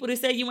 24 people that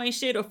say you ain't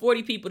shit or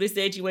 40 people that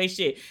said you ain't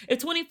shit. If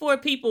 24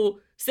 people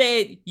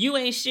said you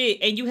ain't shit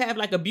and you have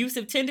like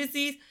abusive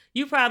tendencies,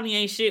 you probably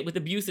ain't shit with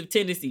abusive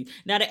tendencies.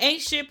 Now, the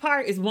ain't shit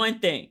part is one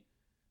thing.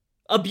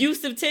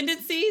 Abusive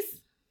tendencies?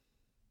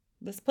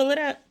 Let's pull it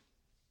up.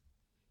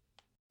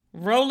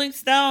 Rolling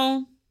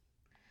Stone,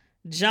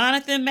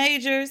 Jonathan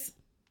Majors.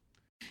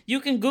 You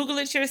can Google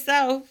it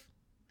yourself.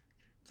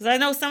 Because I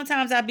know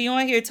sometimes I'd be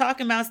on here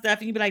talking about stuff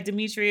and you'd be like,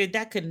 Demetria,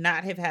 that could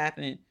not have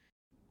happened.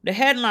 The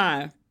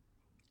headline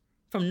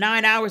from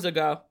 9 hours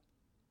ago.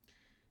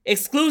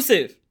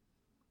 Exclusive.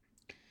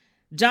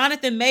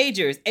 Jonathan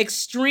Majors,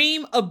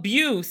 extreme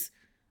abuse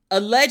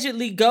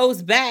allegedly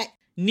goes back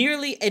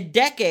nearly a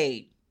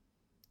decade.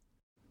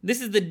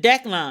 This is the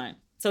deck line.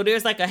 So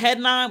there's like a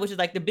headline, which is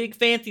like the big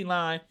fancy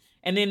line.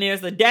 And then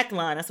there's a deck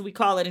line. That's what we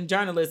call it in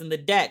journalism, the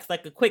decks,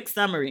 like a quick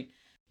summary.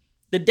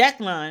 The deck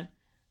line.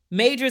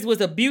 Majors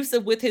was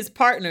abusive with his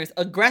partners,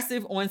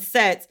 aggressive on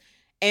sets,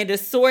 and a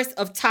source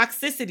of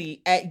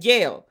toxicity at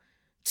Yale.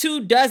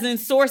 24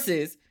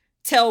 sources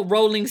tell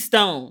Rolling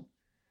Stone.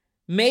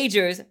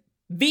 Majors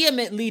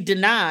vehemently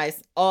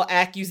denies all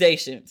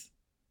accusations.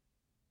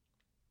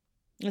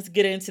 Let's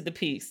get into the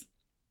piece.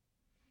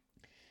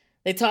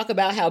 They talk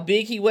about how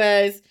big he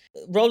was.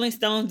 Rolling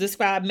Stone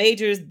described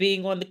Majors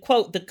being on the,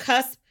 quote, the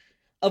cusp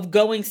of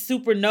going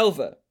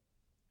supernova.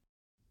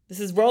 This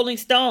is Rolling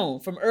Stone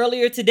from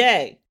earlier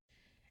today.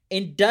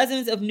 In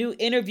dozens of new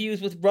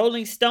interviews with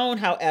Rolling Stone,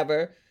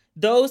 however,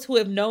 those who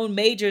have known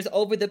Majors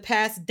over the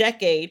past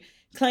decade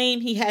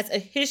claim he has a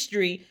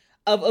history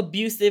of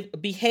abusive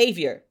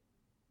behavior.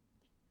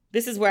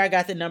 This is where I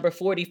got the number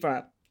 40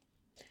 from.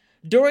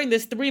 During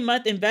this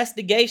 3-month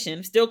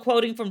investigation, still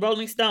quoting from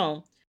Rolling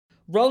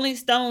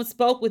Stone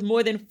spoke with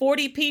more than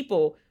 40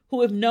 people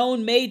who have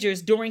known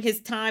Majors during his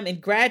time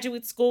in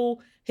graduate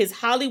school, his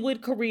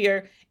Hollywood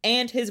career,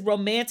 and his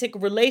romantic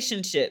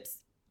relationships.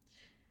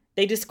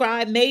 They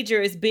describe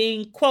Major as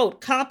being, quote,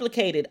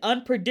 complicated,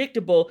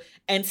 unpredictable,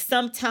 and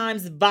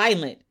sometimes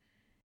violent.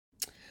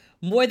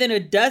 More than a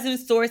dozen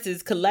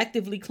sources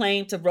collectively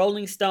claim to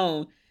Rolling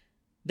Stone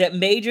that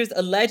Majors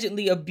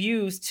allegedly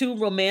abused 2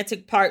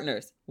 romantic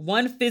partners,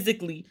 one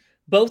physically,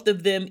 both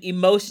of them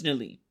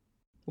emotionally.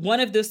 One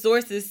of the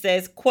sources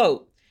says,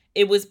 quote,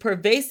 it was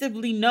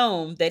pervasively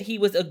known that he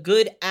was a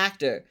good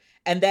actor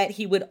and that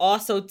he would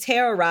also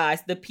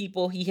terrorize the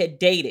people he had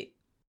dated.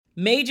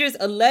 Majors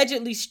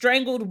allegedly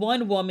strangled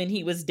one woman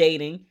he was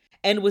dating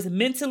and was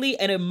mentally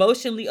and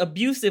emotionally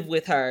abusive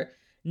with her,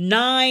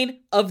 9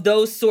 of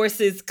those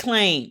sources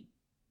claim.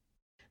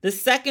 The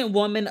second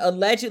woman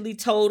allegedly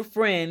told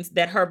friends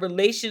that her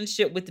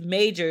relationship with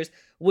Majors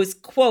was,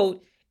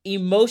 quote,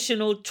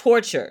 emotional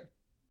torture.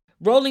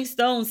 Rolling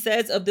Stone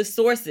says of the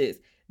sources,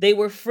 they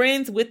were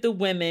friends with the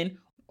women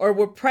or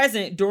were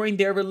present during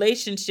their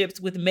relationships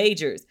with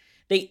Majors.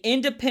 They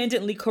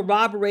independently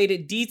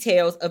corroborated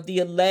details of the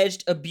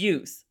alleged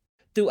abuse.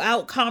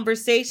 Throughout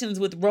conversations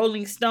with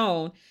Rolling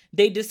Stone,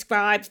 they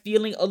described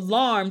feeling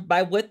alarmed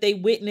by what they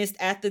witnessed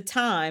at the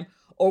time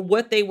or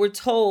what they were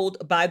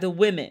told by the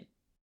women.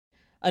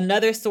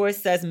 Another source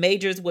says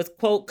Majors was,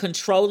 quote,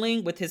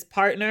 controlling with his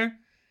partner.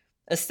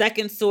 A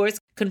second source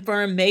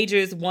confirmed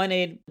Majors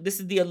wanted, this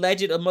is the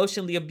alleged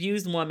emotionally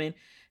abused woman,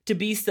 to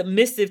be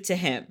submissive to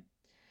him,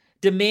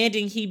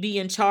 demanding he be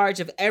in charge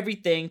of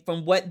everything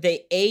from what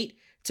they ate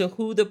to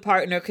who the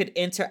partner could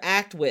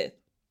interact with.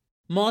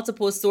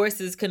 Multiple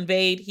sources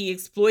conveyed he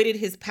exploited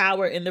his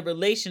power in the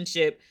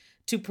relationship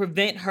to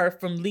prevent her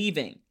from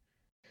leaving.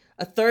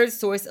 A third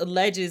source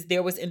alleges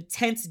there was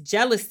intense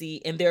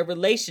jealousy in their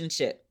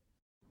relationship.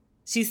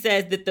 She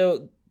says that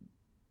the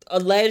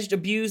alleged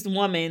abused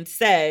woman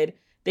said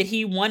that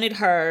he wanted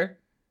her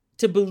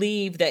to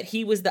believe that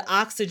he was the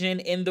oxygen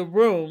in the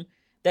room,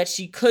 that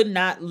she could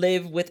not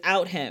live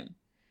without him.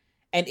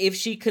 And if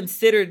she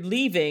considered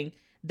leaving,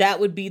 that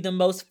would be the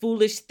most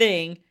foolish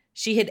thing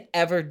she had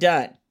ever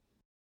done.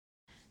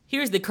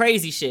 Here's the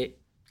crazy shit,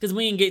 because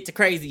we didn't get to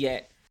crazy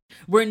yet.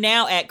 We're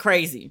now at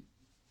crazy.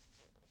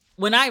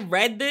 When I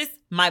read this,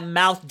 my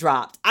mouth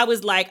dropped. I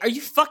was like, are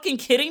you fucking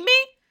kidding me?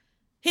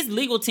 His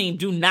legal team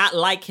do not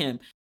like him.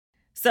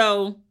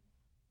 So,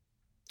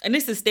 and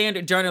this is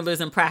standard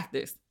journalism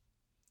practice.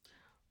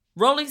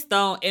 Rolling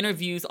Stone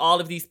interviews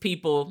all of these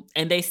people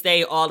and they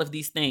say all of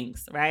these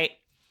things, right?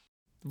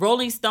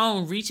 Rolling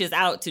Stone reaches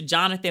out to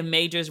Jonathan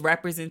Majors'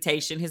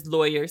 representation, his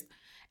lawyers,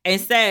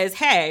 and says,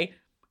 hey,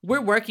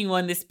 we're working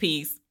on this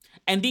piece,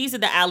 and these are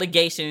the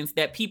allegations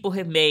that people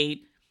have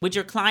made. Would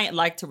your client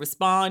like to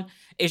respond?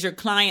 Is your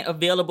client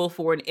available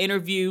for an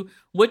interview?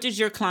 What does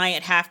your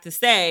client have to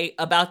say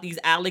about these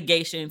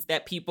allegations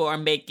that people are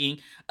making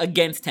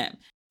against him?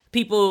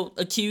 People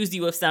accuse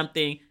you of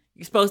something.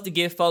 You're supposed to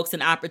give folks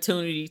an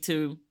opportunity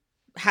to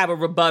have a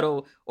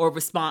rebuttal or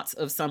response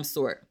of some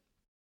sort.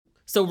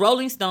 So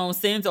Rolling Stone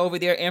sends over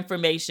their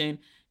information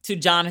to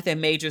Jonathan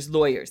Majors'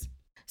 lawyers.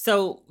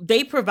 So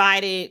they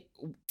provided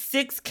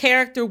 6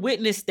 character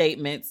witness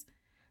statements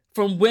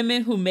from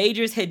women who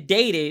Majors had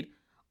dated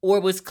or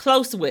was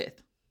close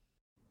with.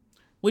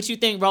 What you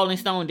think Rolling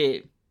Stone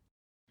did?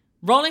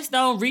 Rolling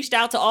Stone reached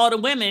out to all the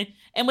women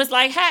and was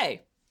like,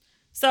 hey,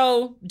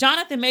 so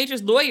Jonathan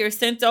Majors' lawyer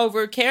sent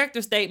over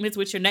character statements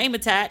with your name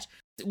attached.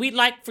 We'd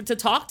like to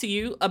talk to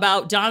you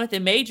about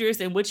Jonathan Majors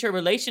and what your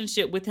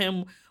relationship with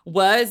him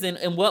was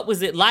and what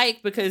was it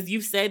like, because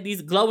you've said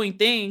these glowing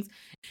things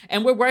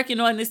and we're working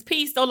on this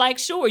piece. So like,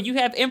 sure, you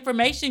have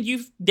information,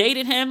 you've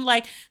dated him,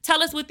 like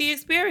tell us what the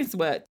experience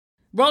was.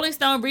 Rolling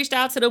Stone reached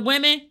out to the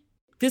women.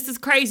 This is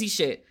crazy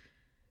shit.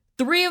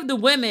 3 of the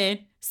women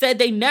said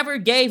they never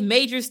gave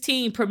Majors'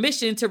 team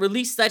permission to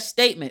release such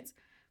statements.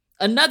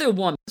 Another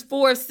woman,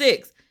 4 of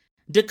 6,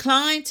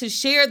 declined to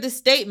share the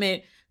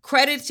statement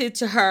credited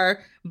to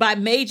her by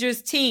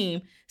Majors'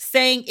 team,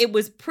 saying it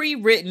was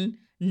pre-written,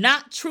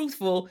 not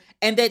truthful,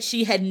 and that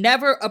she had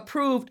never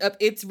approved of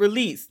its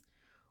release.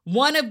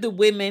 One of the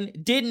women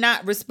did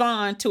not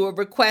respond to a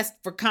request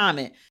for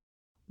comment.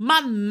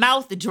 My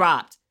mouth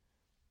dropped.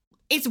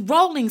 It's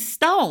Rolling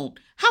Stone.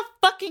 How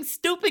fucking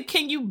stupid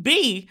can you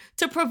be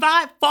to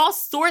provide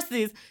false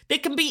sources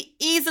that can be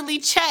easily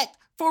checked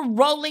for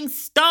Rolling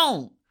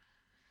Stone?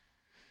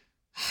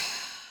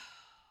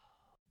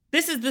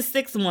 This is the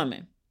 6th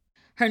woman.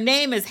 Her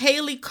name is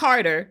Haley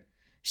Carter.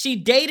 She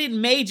dated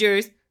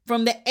Majors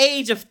from the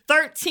age of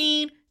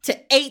 13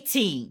 to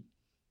 18.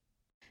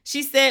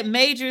 She said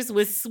Majors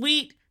was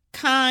sweet,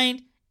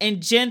 kind,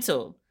 and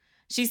gentle.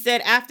 She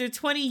said, after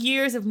 20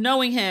 years of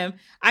knowing him,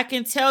 I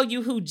can tell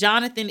you who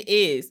Jonathan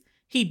is.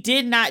 He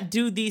did not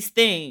do these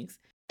things.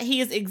 He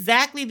is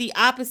exactly the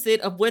opposite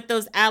of what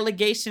those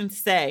allegations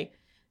say.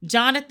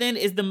 Jonathan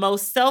is the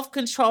most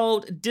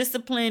self-controlled,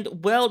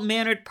 disciplined,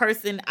 well-mannered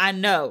person I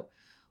know.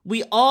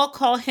 We all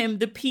call him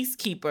the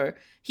peacekeeper.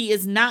 He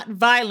is not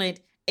violent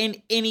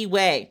in any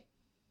way.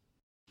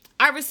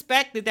 I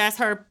respect that that's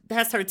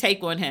her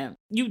take on him.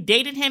 You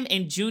dated him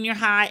in junior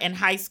high and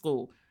high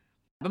school.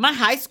 But my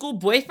high school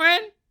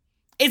boyfriend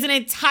is an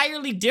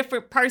entirely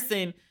different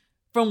person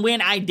from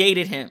when I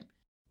dated him.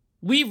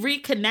 We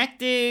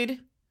reconnected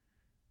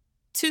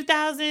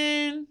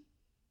 2000.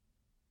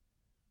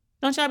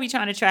 Don't y'all be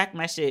trying to track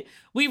my shit.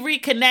 We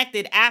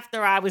reconnected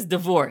after I was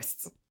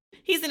divorced.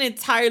 He's an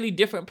entirely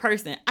different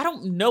person. I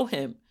don't know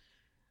him.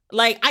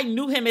 Like, I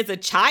knew him as a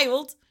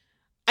child.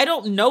 I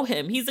don't know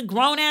him. He's a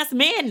grown-ass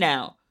man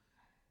now.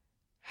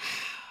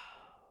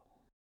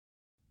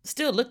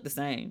 Still look the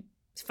same.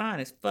 It's fine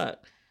as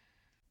fuck.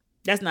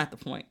 That's not the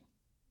point.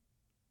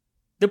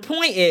 The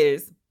point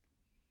is,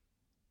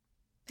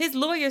 his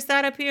lawyer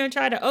sat up here and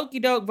tried to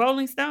okie doke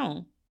Rolling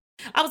Stone.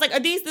 I was like, are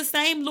these the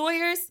same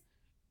lawyers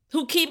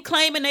who keep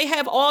claiming they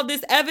have all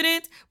this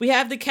evidence? We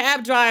have the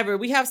cab driver.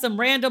 We have some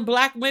random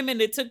black women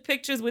that took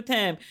pictures with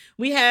him.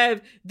 We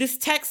have this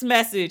text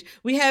message.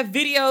 We have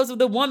videos of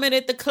the woman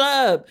at the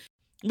club.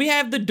 We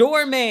have the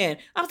doorman.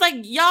 I was like,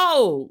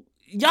 yo,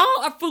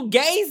 y'all are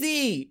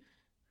fugazi.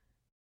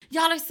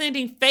 Y'all are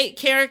sending fake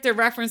character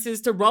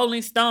references to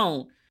Rolling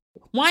Stone.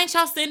 Why ain't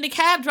y'all send the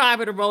cab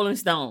driver to Rolling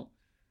Stone?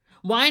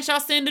 Why ain't y'all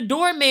send the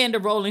doorman to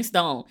Rolling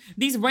Stone?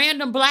 These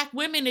random black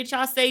women that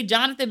y'all say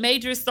Jonathan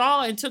Majors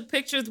saw and took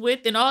pictures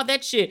with and all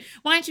that shit.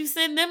 Why ain't you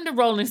send them to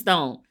Rolling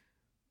Stone?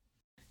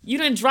 You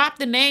done dropped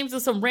the names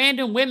of some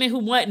random women who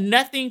want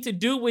nothing to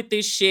do with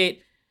this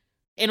shit,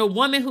 and a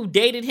woman who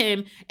dated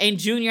him in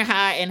junior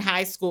high and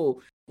high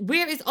school.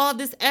 Where is all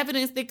this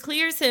evidence that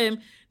clears him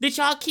that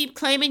y'all keep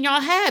claiming y'all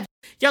have?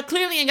 Y'all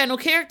clearly ain't got no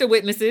character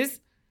witnesses.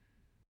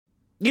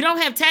 You don't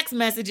have text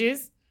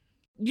messages.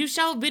 You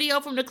show video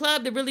from the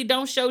club that really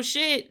don't show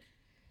shit.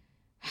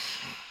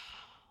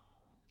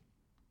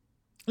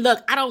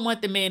 Look, I don't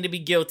want the man to be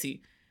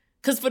guilty.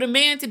 Because for the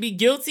man to be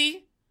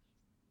guilty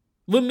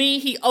would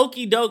mean he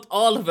okey-doked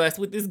all of us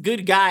with this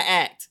good guy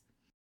act.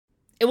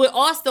 It would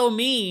also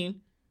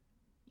mean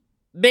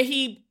that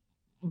he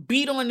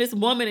beat on this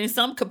woman in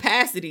some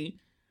capacity,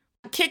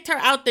 kicked her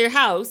out their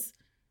house.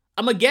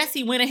 I'm going to guess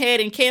he went ahead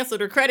and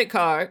canceled her credit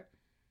card,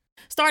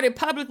 started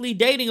publicly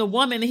dating a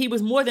woman that he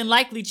was more than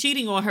likely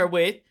cheating on her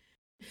with,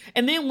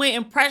 and then went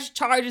and pressed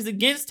charges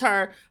against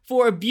her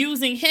for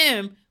abusing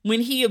him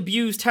when he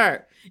abused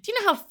her. Do you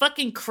know how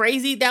fucking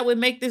crazy that would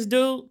make this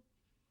dude?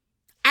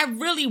 I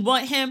really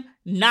want him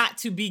not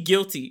to be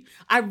guilty.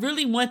 I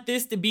really want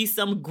this to be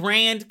some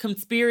grand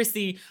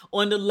conspiracy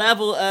on the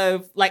level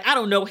of, like, I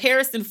don't know,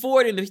 Harrison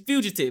Ford and The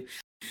Fugitive.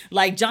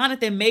 Like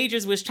Jonathan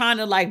Majors was trying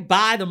to like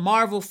buy the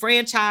Marvel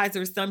franchise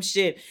or some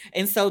shit.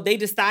 And so they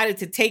decided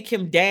to take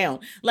him down.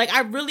 Like, I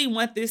really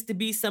want this to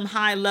be some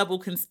high level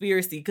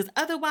conspiracy, because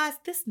otherwise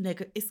this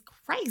nigga is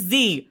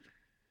crazy.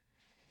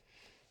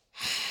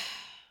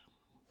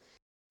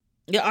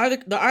 The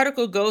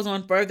article goes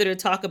on further to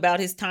talk about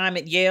his time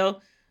at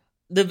Yale.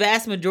 The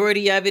vast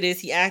majority of it is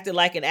he acted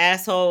like an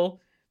asshole.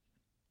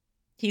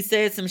 He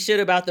said some shit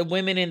about the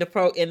women in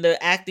the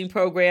acting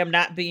program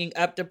not being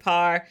up to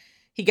par.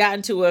 He got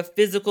into a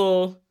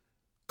physical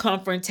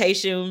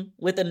confrontation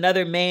with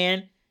another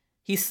man.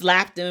 He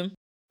slapped him.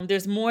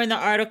 There's more in the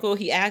article.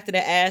 He acted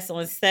an ass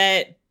on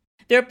set.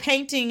 They're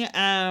painting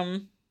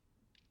an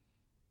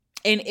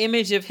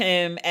image of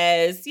him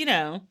as, you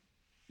know,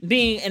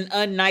 being an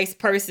unnice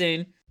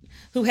person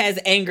who has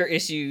anger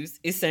issues,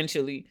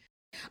 essentially.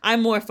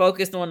 I'm more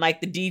focused on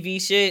like the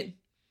DV shit.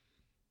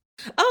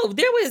 Oh,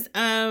 there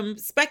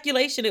was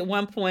speculation at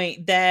one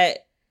point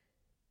that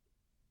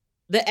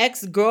the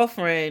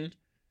ex-girlfriend,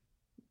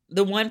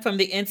 the one from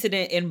the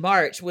incident in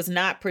March, was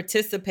not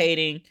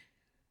participating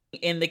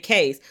in the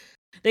case.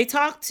 They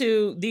talked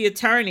to the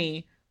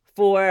attorney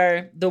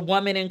for the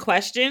woman in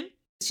question.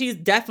 She's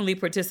definitely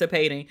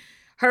participating.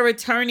 Her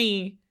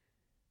attorney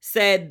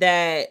said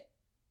that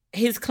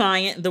his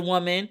client, the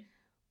woman,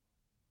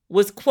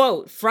 was,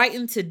 quote,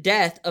 frightened to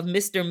death of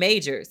Mr.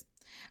 Majors.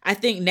 I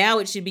think now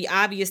it should be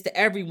obvious to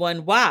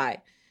everyone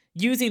why.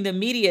 Using the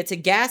media to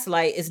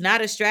gaslight is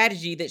not a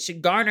strategy that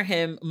should garner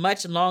him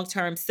much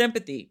long-term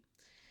sympathy.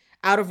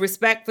 Out of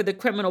respect for the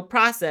criminal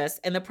process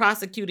and the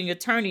prosecuting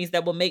attorneys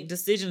that will make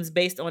decisions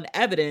based on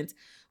evidence,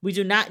 we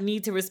do not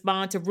need to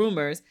respond to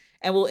rumors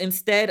and will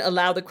instead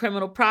allow the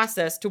criminal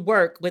process to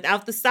work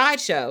without the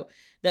sideshow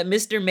that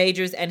Mr.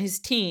 Majors and his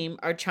team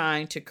are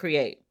trying to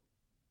create.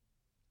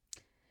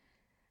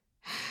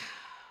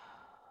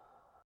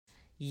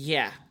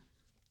 Yeah.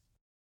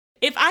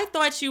 If I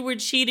thought you were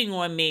cheating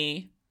on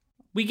me,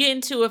 we get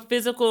into a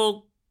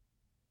physical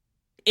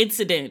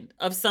incident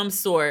of some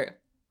sort,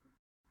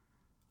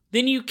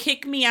 then you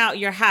kick me out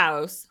your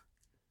house,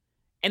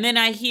 and then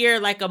I hear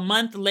like a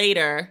month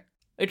later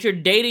that you're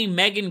dating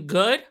Megan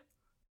Good.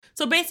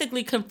 So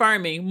basically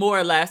confirming more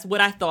or less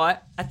what I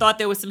thought. I thought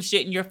there was some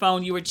shit in your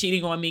phone, you were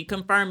cheating on me,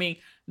 confirming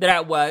that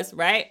I was,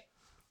 right?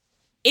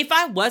 If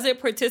I wasn't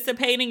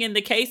participating in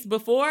the case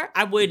before,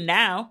 I would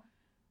now.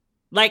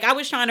 Like, I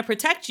was trying to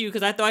protect you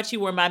because I thought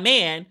you were my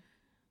man.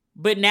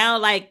 But now,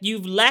 like,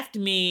 you've left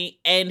me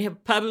and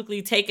have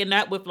publicly taken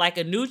up with, like,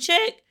 a new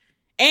chick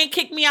and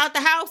kicked me out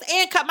the house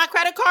and cut my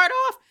credit card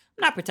off.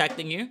 I'm not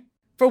protecting you.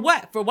 For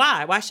what? For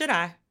why? Why should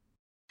I?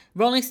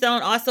 Rolling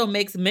Stone also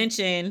makes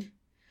mention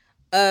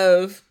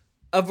of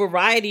a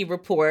Variety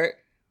report,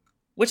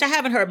 which I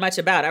haven't heard much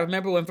about. I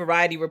remember when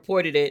Variety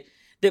reported it,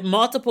 that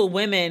multiple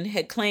women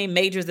had claimed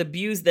Majors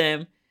abused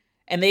them,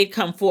 and they'd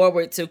come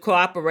forward to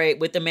cooperate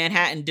with the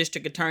Manhattan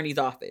District Attorney's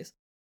Office.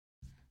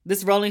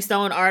 This Rolling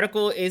Stone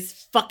article is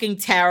fucking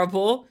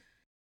terrible.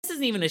 This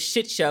isn't even a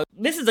shit show.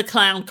 This is a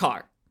clown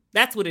car.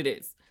 That's what it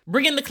is.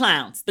 Bring in the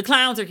clowns. The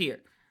clowns are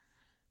here.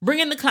 Bring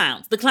in the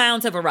clowns. The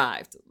clowns have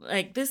arrived.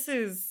 Like, this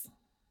is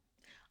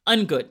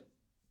ungood.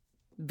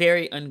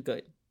 Very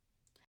ungood.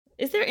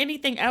 Is there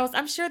anything else?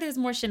 I'm sure there's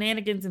more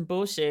shenanigans and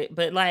bullshit,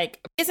 but like,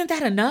 isn't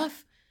that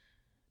enough?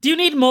 Do you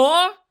need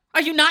more?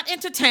 Are you not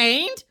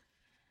entertained?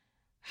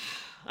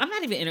 I'm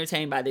not even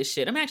entertained by this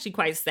shit. I'm actually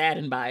quite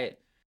saddened by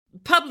it.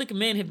 Public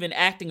men have been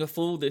acting a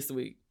fool this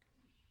week.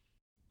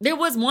 There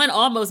was one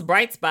almost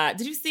bright spot.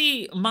 Did you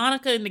see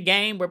Monica and the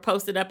Game were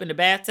posted up in the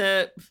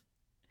bathtub?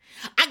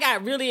 I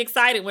got really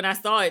excited when I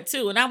saw it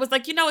too. And I was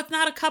like, it's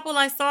not a couple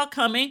I saw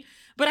coming,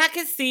 but I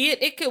could see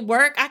it. It could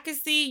work. I could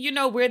see,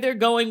 where they're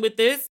going with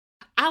this.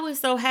 I was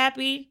so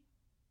happy.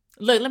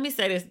 Look, let me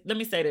say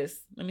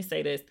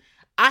this.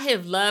 I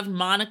have loved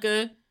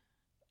Monica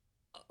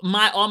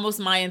almost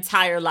my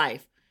entire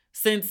life.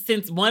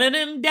 Since one of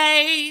them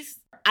days,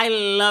 I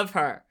love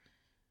her.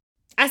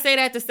 I say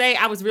that to say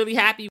I was really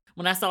happy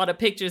when I saw the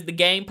pictures the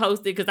game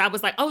posted, because I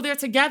was like, oh, they're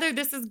together?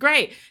 This is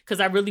great. Because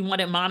I really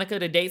wanted Monica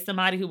to date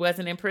somebody who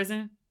wasn't in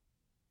prison.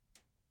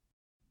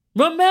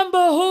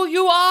 Remember who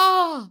you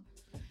are. All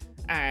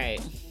right.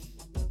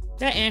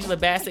 That Angela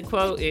Bassett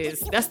quote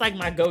that's like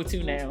my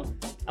go-to now.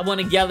 I want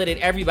to yell it at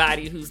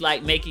everybody who's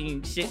like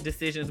making shit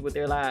decisions with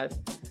their lives.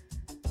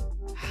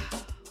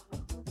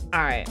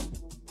 All right.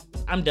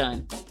 I'm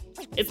done.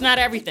 It's not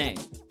everything.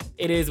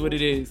 It is what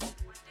it is.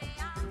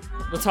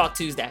 We'll talk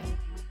Tuesday.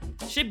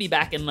 Should be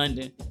back in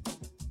London.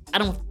 I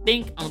don't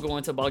think I'm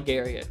going to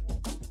Bulgaria.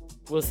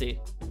 We'll see.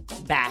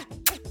 Bye.